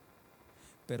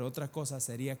 Pero otra cosa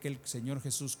sería que el Señor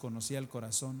Jesús conocía el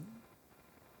corazón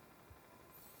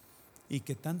y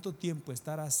que tanto tiempo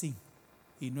estar así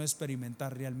y no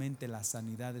experimentar realmente la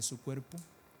sanidad de su cuerpo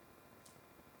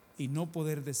y no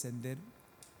poder descender.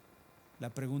 La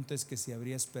pregunta es que si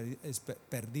habrías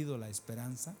perdido la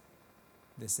esperanza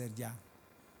de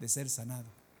ser sanado.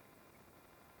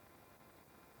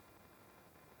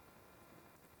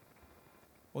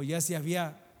 O ya se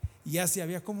había,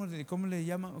 ¿cómo le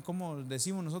llaman? ¿Cómo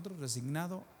decimos nosotros?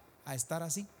 Resignado a estar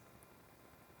así.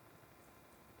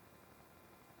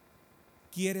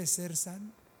 ¿Quieres ser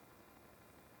sano?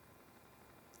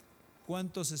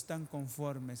 ¿Cuántos están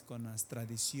conformes con las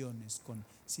tradiciones, con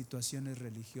situaciones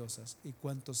religiosas? ¿Y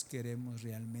cuántos queremos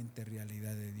realmente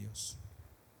realidad de Dios?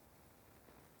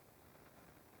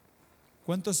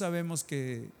 ¿Cuántos sabemos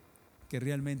que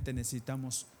realmente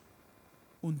necesitamos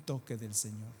un toque del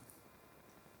Señor?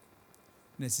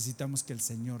 Necesitamos que el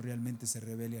Señor realmente se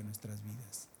revele a nuestras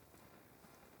vidas.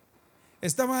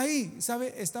 Estaba ahí,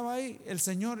 ¿sabe? Estaba ahí el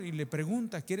Señor y le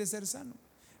pregunta: ¿quieres ser sano?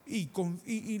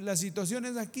 Y la situación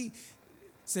es aquí.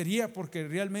 ¿Sería porque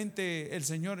realmente el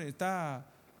Señor está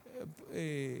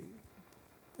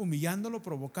humillándolo,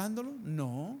 provocándolo?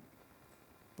 No,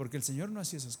 porque el Señor no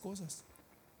hacía esas cosas.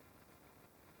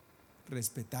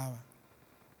 Respetaba.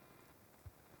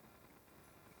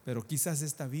 Pero quizás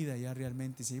esta vida ya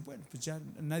realmente dice: bueno, pues ya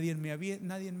nadie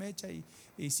me echa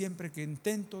y siempre que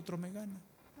intento otro me gana.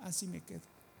 Así me quedo.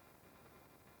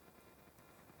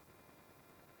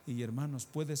 Y hermanos,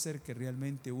 puede ser que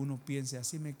realmente uno piense: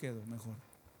 así me quedo mejor.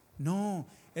 No,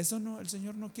 eso no, el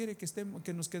Señor no quiere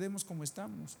que nos quedemos como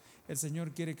estamos. El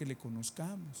Señor quiere que le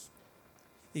conozcamos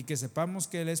y que sepamos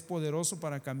que Él es poderoso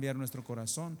para cambiar nuestro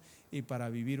corazón y para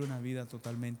vivir una vida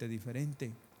totalmente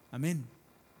diferente. Amén.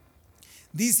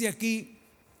 Dice aquí,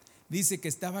 que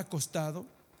estaba acostado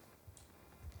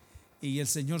y el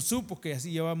Señor supo que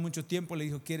así llevaba mucho tiempo, le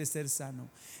dijo: ¿quieres ser sano?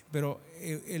 Pero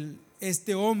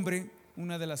este hombre,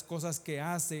 una de las cosas que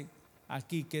hace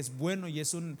aquí, que es bueno y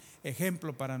es un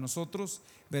ejemplo para nosotros,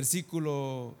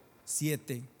 versículo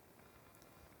 7,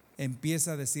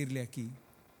 empieza a decirle aquí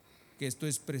que esto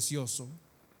es precioso.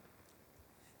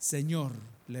 Señor,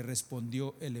 le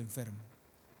respondió el enfermo,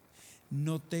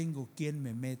 no tengo quien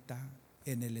me meta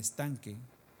en el estanque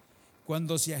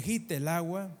cuando se agite el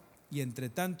agua, y entre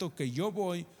tanto que yo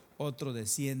voy, otro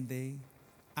desciende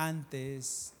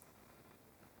antes.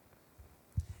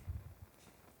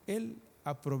 Él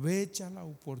aprovecha la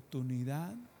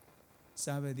oportunidad,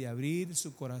 sabe, de abrir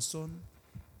su corazón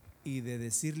y de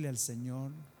decirle al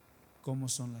Señor cómo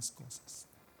son las cosas.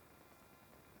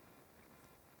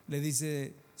 Le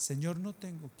dice: Señor, no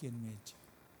tengo quien me eche,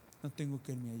 no tengo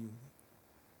quien me ayude.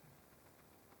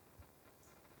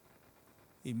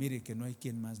 Y mire que no hay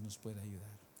quien más nos pueda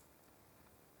ayudar.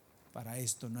 Para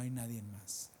esto no hay nadie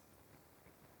más.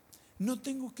 No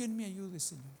tengo quien me ayude,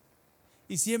 Señor.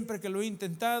 Y siempre que lo he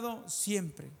intentado,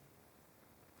 siempre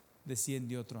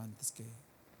desciende otro antes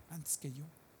que yo.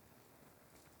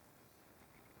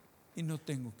 Y no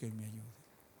tengo quien me ayude.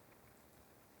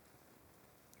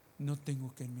 no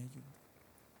tengo quien me ayude.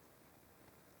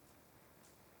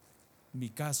 Mi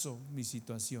caso, mi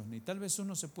situación. Y tal vez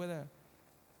uno se pueda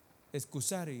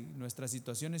excusar y nuestra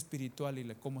situación espiritual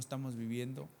y cómo estamos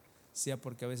viviendo sea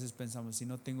porque a veces pensamos, si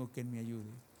no tengo quien me ayude,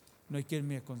 no hay quien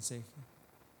me aconseje,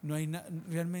 no hay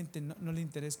realmente no le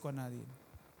interesco a nadie.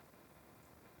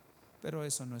 Pero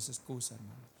eso no es excusa,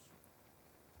 hermanos.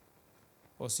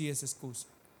 ¿O sí es excusa?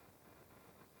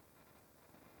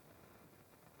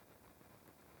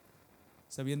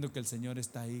 Sabiendo que el Señor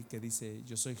está ahí, que dice,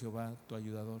 yo soy Jehová tu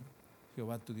ayudador,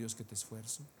 Jehová tu Dios que te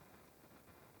esfuerzo.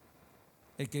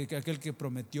 Aquel que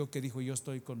prometió, que dijo, yo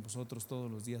estoy con vosotros todos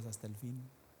los días hasta el fin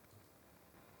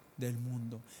del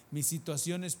mundo. Mi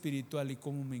situación espiritual y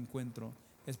cómo me encuentro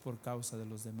es por causa de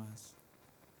los demás.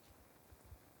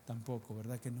 Tampoco,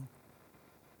 ¿verdad que no?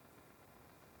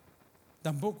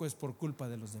 Tampoco es por culpa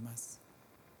de los demás.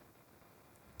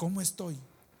 ¿Cómo estoy?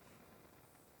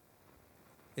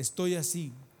 ¿Estoy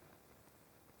así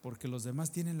porque los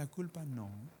demás tienen la culpa? No,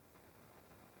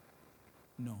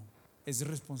 es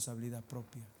responsabilidad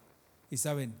propia. Y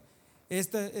saben,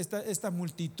 esta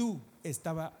multitud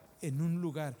estaba en un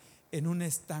lugar, en un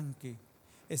estanque,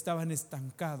 estaban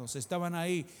estancados, estaban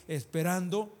ahí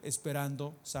esperando,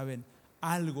 saben,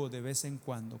 algo de vez en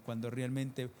cuando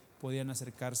realmente podían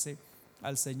acercarse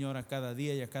al Señor a cada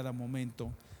día y a cada momento.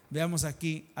 Veamos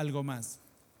aquí algo más.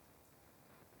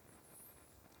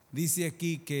 Dice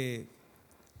aquí que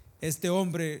este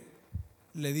hombre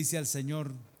le dice al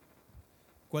Señor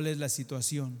cuál es la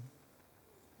situación.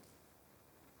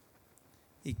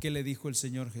 ¿Y qué le dijo el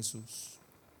Señor Jesús?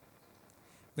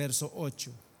 Verso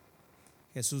 8.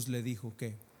 Jesús le dijo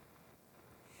que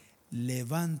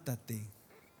levántate,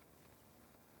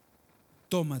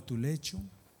 toma tu lecho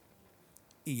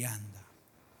y anda.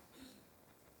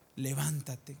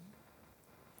 Levántate,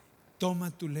 toma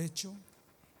tu lecho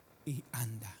y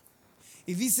anda.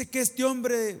 Y dice que este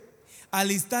hombre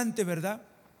al instante, ¿verdad?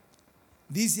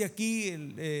 Dice aquí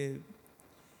el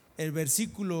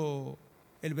versículo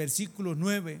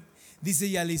 9, dice,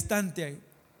 y al instante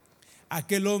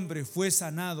aquel hombre fue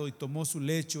sanado y tomó su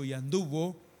lecho y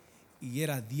anduvo, y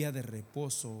era día de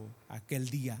reposo aquel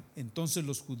día. Entonces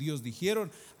los judíos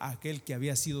dijeron a aquel que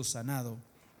había sido sanado,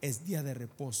 es día de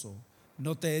reposo,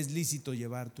 no te es lícito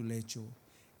llevar tu lecho.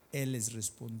 Él les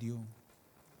respondió,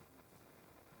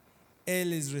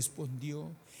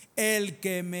 el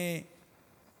que me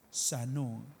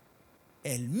sanó,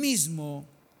 él mismo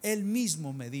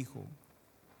me dijo,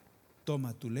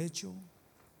 toma tu lecho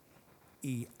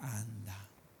y anda.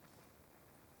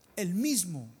 El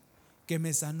mismo que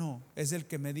me sanó es el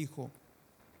que me dijo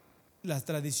las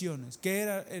tradiciones, que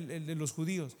era el de los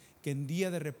judíos, que en día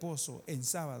de reposo, en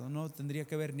sábado, no tendría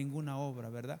que haber ninguna obra,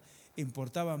 ¿verdad?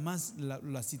 Importaba más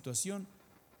la situación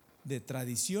de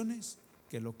tradiciones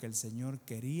que lo que el Señor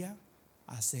quería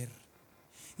hacer.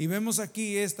 Y vemos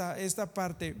aquí esta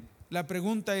parte. La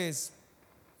pregunta es,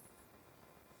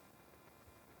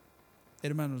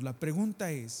 hermanos, la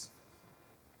pregunta es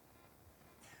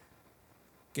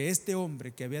que este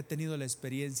hombre que había tenido la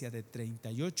experiencia de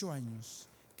 38 años,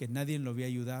 que nadie lo había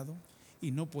ayudado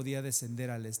y no podía descender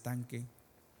al estanque,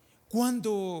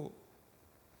 ¿cuándo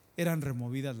eran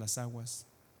removidas las aguas?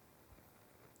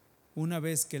 Una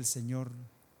vez que el Señor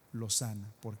lo sana,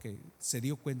 porque se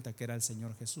dio cuenta que era el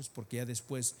Señor Jesús, porque ya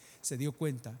después se dio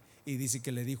cuenta y dice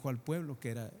que le dijo al pueblo que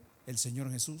era el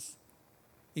Señor Jesús.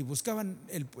 Y buscaban,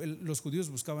 los judíos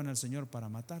buscaban al Señor para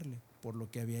matarle por lo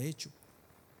que había hecho.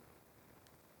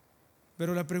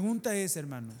 Pero la pregunta es,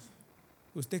 hermanos,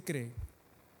 ¿usted cree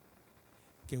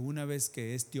que una vez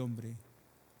que este hombre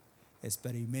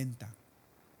experimenta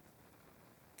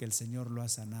que el Señor lo ha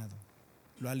sanado,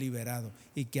 lo ha liberado,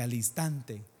 y que al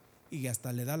instante, y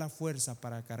hasta le da la fuerza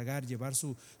para cargar, llevar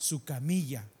su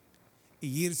camilla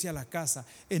y irse a la casa,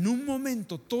 en un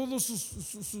momento todo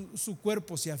su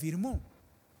cuerpo se afirmó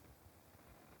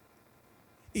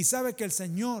y sabe que el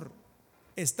Señor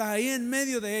está ahí en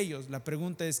medio de ellos? La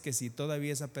pregunta es que si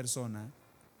todavía esa persona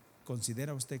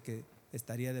considera usted que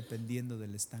estaría dependiendo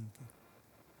del estanque,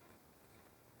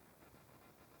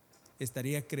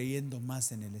 estaría creyendo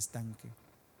más en el estanque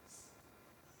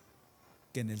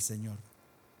que en el Señor.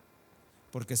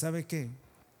 Porque ¿sabe qué?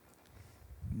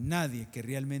 Nadie que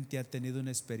realmente ha tenido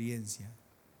una experiencia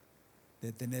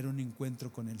de tener un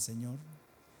encuentro con el Señor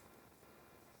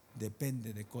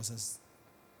depende de cosas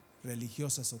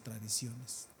religiosas o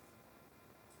tradiciones.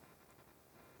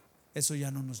 Eso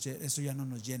ya no nos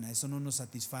llena, eso no nos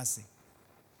satisface.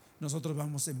 Nosotros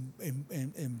vamos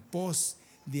en pos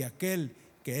de aquel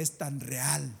que es tan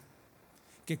real,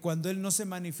 que cuando Él no se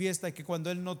manifiesta, que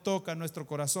cuando Él no toca nuestro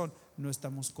corazón, no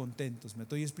estamos contentos. ¿Me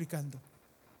estoy explicando?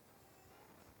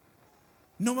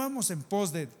 No vamos en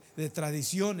pos de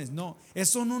tradiciones, no.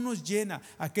 Eso no nos llena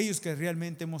a aquellos que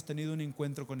realmente hemos tenido un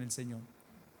encuentro con el Señor.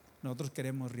 Nosotros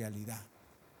queremos realidad.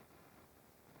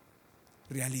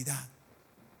 Realidad.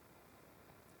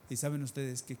 Y saben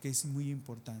ustedes que es muy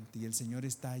importante, y el Señor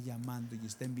está llamando y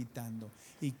está invitando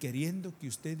y queriendo que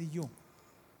usted y yo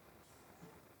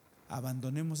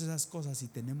abandonemos esas cosas y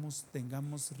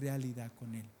tengamos realidad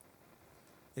con Él.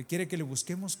 Él quiere que le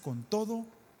busquemos con todo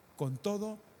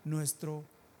nuestro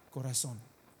corazón.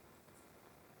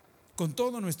 Con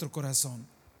todo nuestro corazón.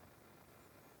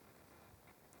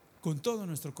 Con todo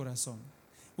nuestro corazón.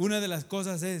 Una de las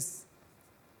cosas es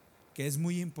que es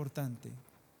muy importante.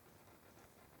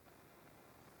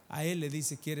 A Él le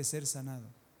dice, quiere ser sanado.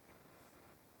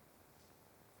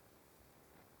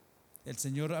 El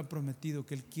Señor ha prometido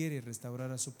que Él quiere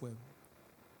restaurar a su pueblo.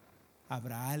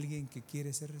 ¿Habrá alguien que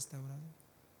quiere ser restaurado?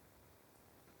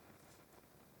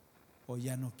 ¿O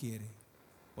ya no quiere?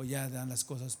 ¿O ya dan las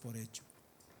cosas por hecho?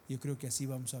 Yo creo que así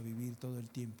vamos a vivir todo el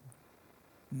tiempo.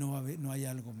 No hay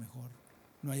algo mejor,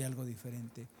 no hay algo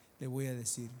diferente. Le voy a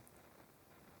decir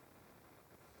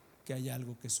que hay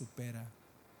algo que supera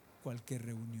cualquier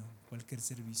reunión, cualquier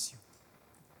servicio.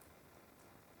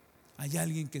 Hay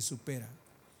alguien que supera.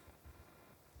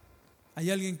 Hay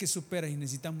alguien que supera y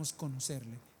necesitamos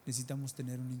conocerle, necesitamos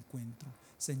tener un encuentro.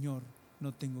 Señor,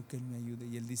 no tengo que Él me ayude.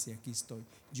 Y Él dice, aquí estoy,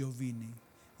 yo vine.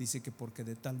 Dice que porque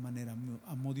de tal manera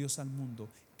amó Dios al mundo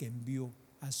que envió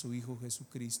a su Hijo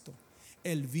Jesucristo.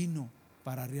 Él vino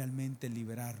para realmente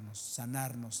liberarnos,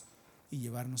 sanarnos y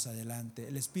llevarnos adelante.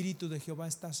 El Espíritu de Jehová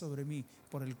está sobre mí,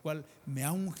 por el cual me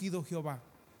ha ungido Jehová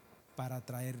para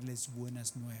traerles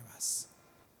buenas nuevas.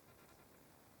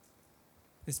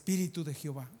 Espíritu de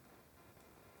Jehová.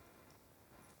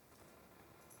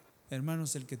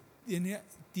 Hermanos, el que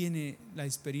tiene la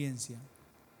experiencia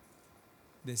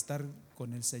de estar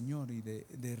con el Señor y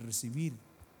de recibir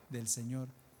del Señor,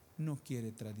 no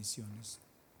quiere tradiciones,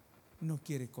 no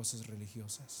quiere cosas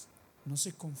religiosas, no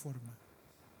se conforma.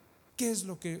 ¿Qué es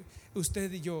lo que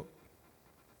usted y yo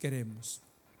queremos?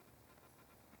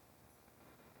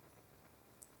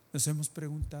 ¿Nos hemos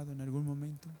preguntado en algún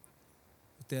momento?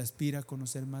 ¿Usted aspira a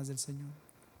conocer más del Señor?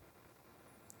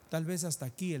 Tal vez hasta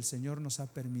aquí el Señor nos ha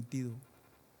permitido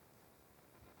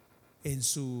en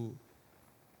su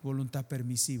voluntad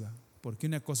permisiva, porque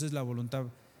una cosa es la voluntad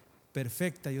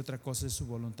perfecta y otra cosa es su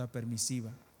voluntad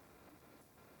permisiva.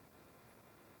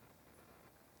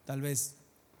 Tal vez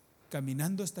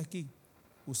caminando hasta aquí,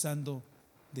 usando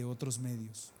de otros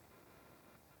medios,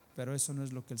 pero eso no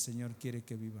es lo que el Señor quiere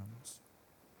que vivamos.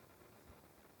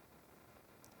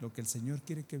 Lo que el Señor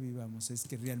quiere que vivamos es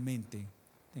que realmente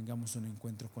tengamos un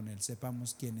encuentro con Él,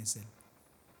 sepamos quién es Él.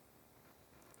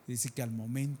 Dice que al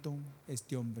momento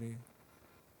este hombre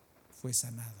fue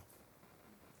sanado.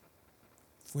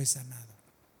 Fue sanado.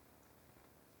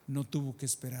 No tuvo que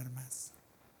esperar más.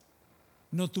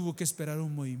 No tuvo que esperar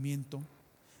un movimiento.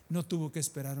 No tuvo que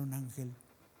esperar un ángel.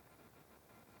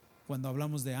 Cuando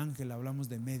hablamos de ángel, hablamos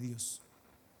de medios.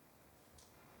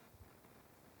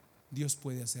 Dios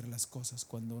puede hacer las cosas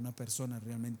cuando una persona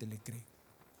realmente le cree.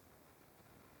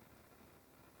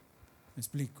 ¿Me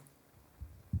explico?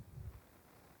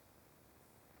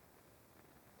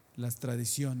 Las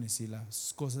tradiciones y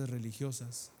las cosas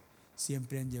religiosas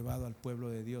siempre han llevado al pueblo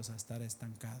de Dios a estar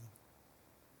estancado.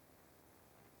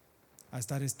 A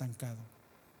estar estancado.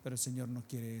 Pero el Señor no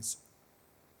quiere eso.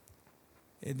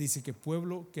 Él dice que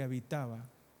pueblo que habitaba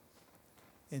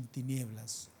en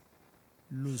tinieblas,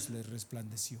 luz les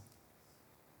resplandeció.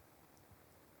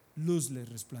 Luz les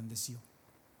resplandeció.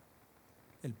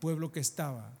 El pueblo que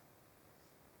estaba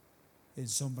en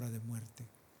sombra de muerte,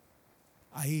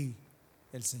 ahí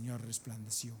el Señor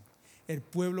resplandeció. El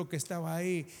pueblo que estaba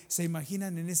ahí, se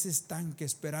imaginan en ese estanque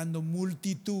esperando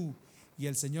multitud, y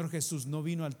el Señor Jesús no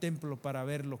vino al templo para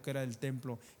ver lo que era el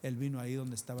templo. Él vino ahí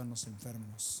donde estaban los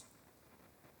enfermos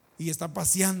y está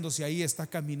paseándose ahí, está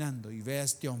caminando y ve a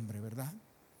este hombre, ¿verdad?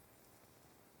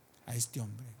 A este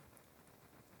hombre.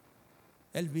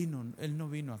 Él no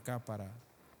vino acá para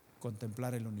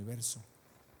contemplar el universo.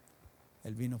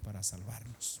 Él vino para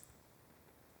salvarnos.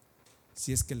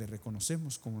 Si es que le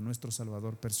reconocemos como nuestro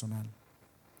Salvador personal,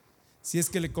 si es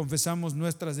que le confesamos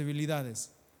nuestras debilidades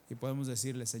y podemos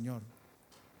decirle, Señor,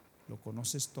 lo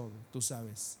conoces todo, tú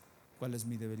sabes cuál es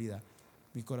mi debilidad.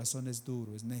 Mi corazón es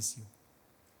duro, es necio.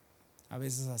 A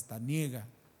veces hasta niega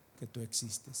que tú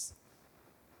existes.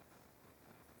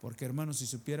 Porque hermanos, si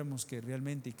supiéramos que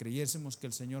realmente y creyésemos que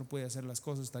el Señor puede hacer las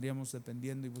cosas, estaríamos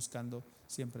dependiendo y buscando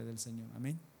siempre del Señor.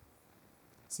 Amén.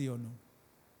 ¿Sí o no?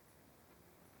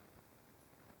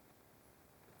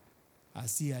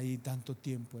 Así ahí tanto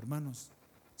tiempo, hermanos.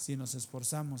 Si nos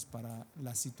esforzamos para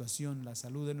la situación, la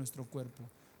salud de nuestro cuerpo,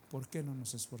 ¿por qué no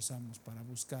nos esforzamos para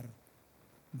buscar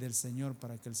del Señor,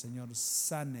 para que el Señor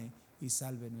sane y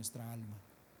salve nuestra alma?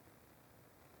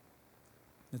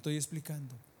 ¿Me estoy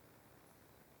explicando?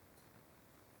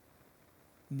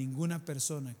 Ninguna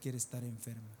persona quiere estar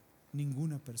enferma,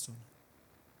 ninguna persona.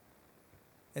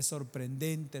 Es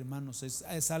sorprendente, hermanos,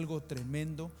 es algo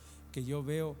tremendo que yo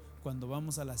veo cuando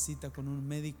vamos a la cita con un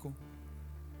médico.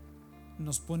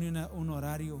 Nos pone un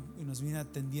horario y nos viene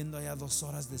atendiendo allá 2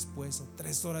 horas después o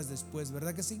 3 horas después,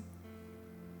 ¿verdad que sí?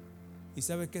 ¿Y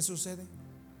sabe qué sucede?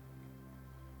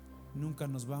 Nunca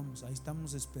nos vamos, ahí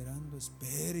estamos esperando,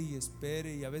 espere y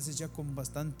espere, y a veces ya con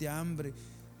bastante hambre,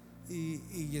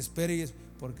 y espere,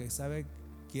 porque sabe,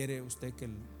 quiere usted que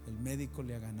el médico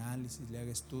le haga análisis, le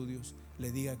haga estudios,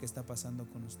 le diga qué está pasando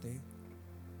con usted.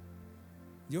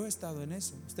 Yo he estado en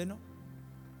eso, usted no.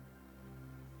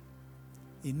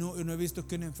 Y no he visto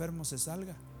que un enfermo se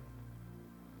salga.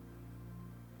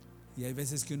 Y hay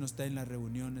veces que uno está en las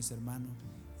reuniones, hermano,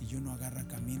 y uno agarra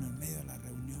camino en medio de la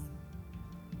reunión.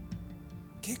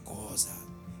 ¿Qué cosa?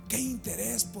 ¿Qué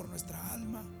interés por nuestra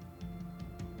alma?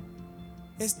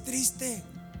 Es triste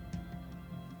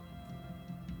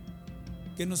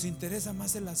que nos interesa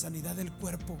más en la sanidad del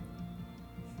cuerpo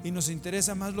y nos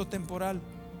interesa más lo temporal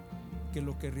que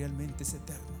lo que realmente es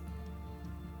eterno.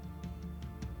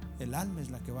 El alma es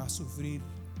la que va a sufrir,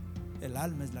 el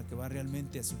alma es la que va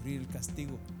realmente a sufrir el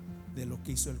castigo de lo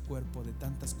que hizo el cuerpo, de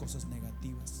tantas cosas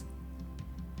negativas.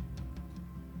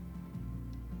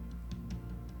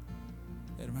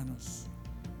 Hermanos,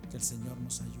 que el Señor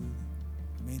nos ayude.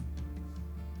 Amén.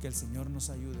 Que el Señor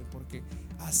nos ayude, porque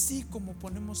así como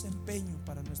ponemos empeño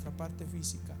para nuestra parte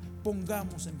física,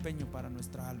 pongamos empeño para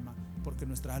nuestra alma, porque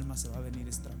nuestra alma se va a venir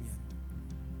extraviando.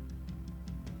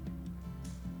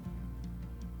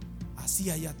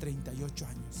 Hacía ya 38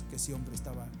 años que ese hombre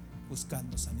estaba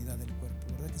buscando sanidad del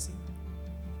cuerpo, ¿verdad que sí?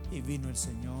 Y vino el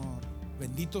Señor,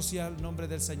 bendito sea el nombre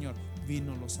del Señor.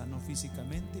 Vino, lo sanó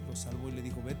físicamente y lo salvó y le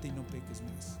dijo: vete y no peques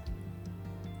más.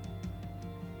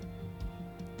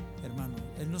 Hermano,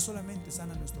 Él no solamente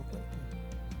sana nuestro cuerpo,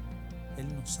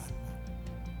 Él nos salva.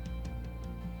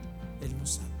 Él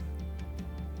nos salva.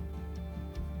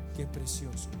 Qué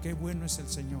precioso, qué bueno es el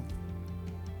Señor.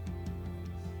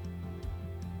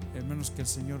 Hermanos, que el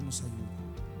Señor nos ayude.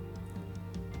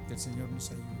 Que el Señor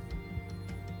nos ayude.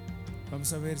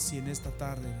 Vamos a ver si en esta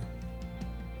tarde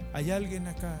hay alguien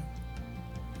acá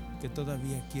que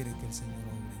todavía quiere que el Señor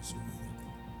obre en su vida.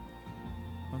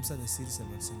 Vamos a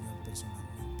decírselo al Señor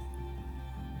personalmente,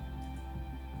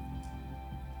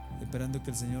 esperando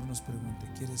que el Señor nos pregunte: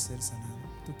 ¿quieres ser sanado?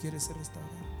 ¿Tú quieres ser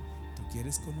restaurado? ¿Tú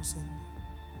quieres conocerme?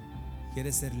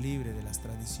 ¿Quieres ser libre de las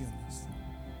tradiciones?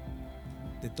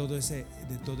 De toda esa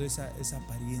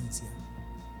apariencia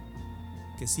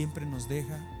que siempre nos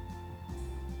deja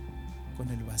con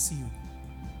el vacío,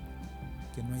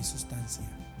 que no hay sustancia.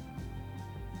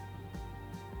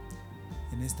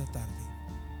 En esta tarde,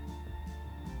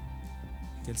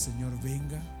 que el Señor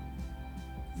venga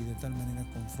y de tal manera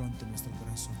confronte nuestro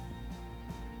corazón,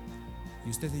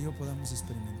 y usted y yo podamos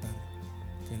experimentar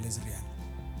que Él es real.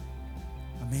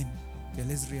 Amén, que Él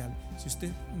es real. Si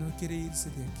usted no quiere irse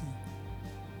de aquí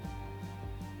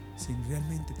sin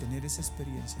realmente tener esa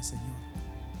experiencia, Señor,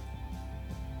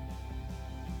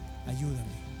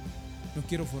 ayúdame. No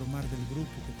quiero formar del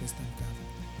grupo que está estancado.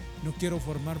 No quiero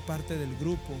formar parte del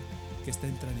grupo que está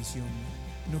en tradición.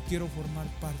 No quiero formar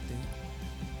parte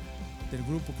del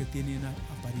grupo que tiene una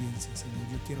apariencia, Señor.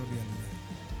 Yo quiero realidad.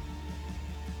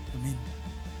 Amén.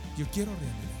 Yo quiero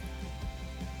realidad.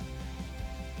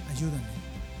 Ayúdame.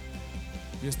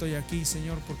 Yo estoy aquí,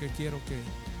 Señor, porque quiero que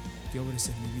obres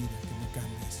en mi vida, que me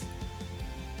cambies.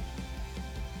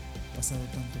 He pasado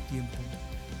tanto tiempo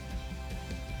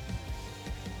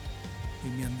y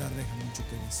mi andar deja mucho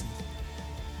que decir,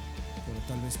 pero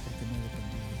tal vez porque no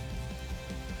dependía de ti.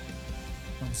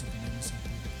 Vamos a ponernos en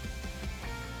pie.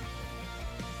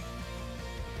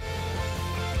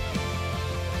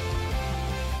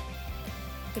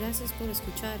 Gracias por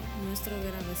escuchar nuestra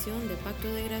grabación de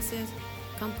Pacto de Gracias,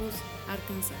 Campus,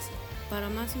 Arkansas. Para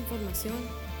más información,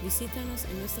 visítanos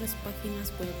en nuestras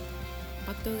páginas web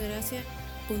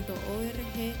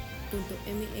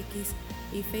pactodegracia.org.mx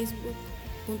y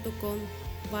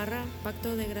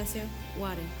facebook.com/Pacto de Gracia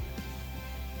Warren.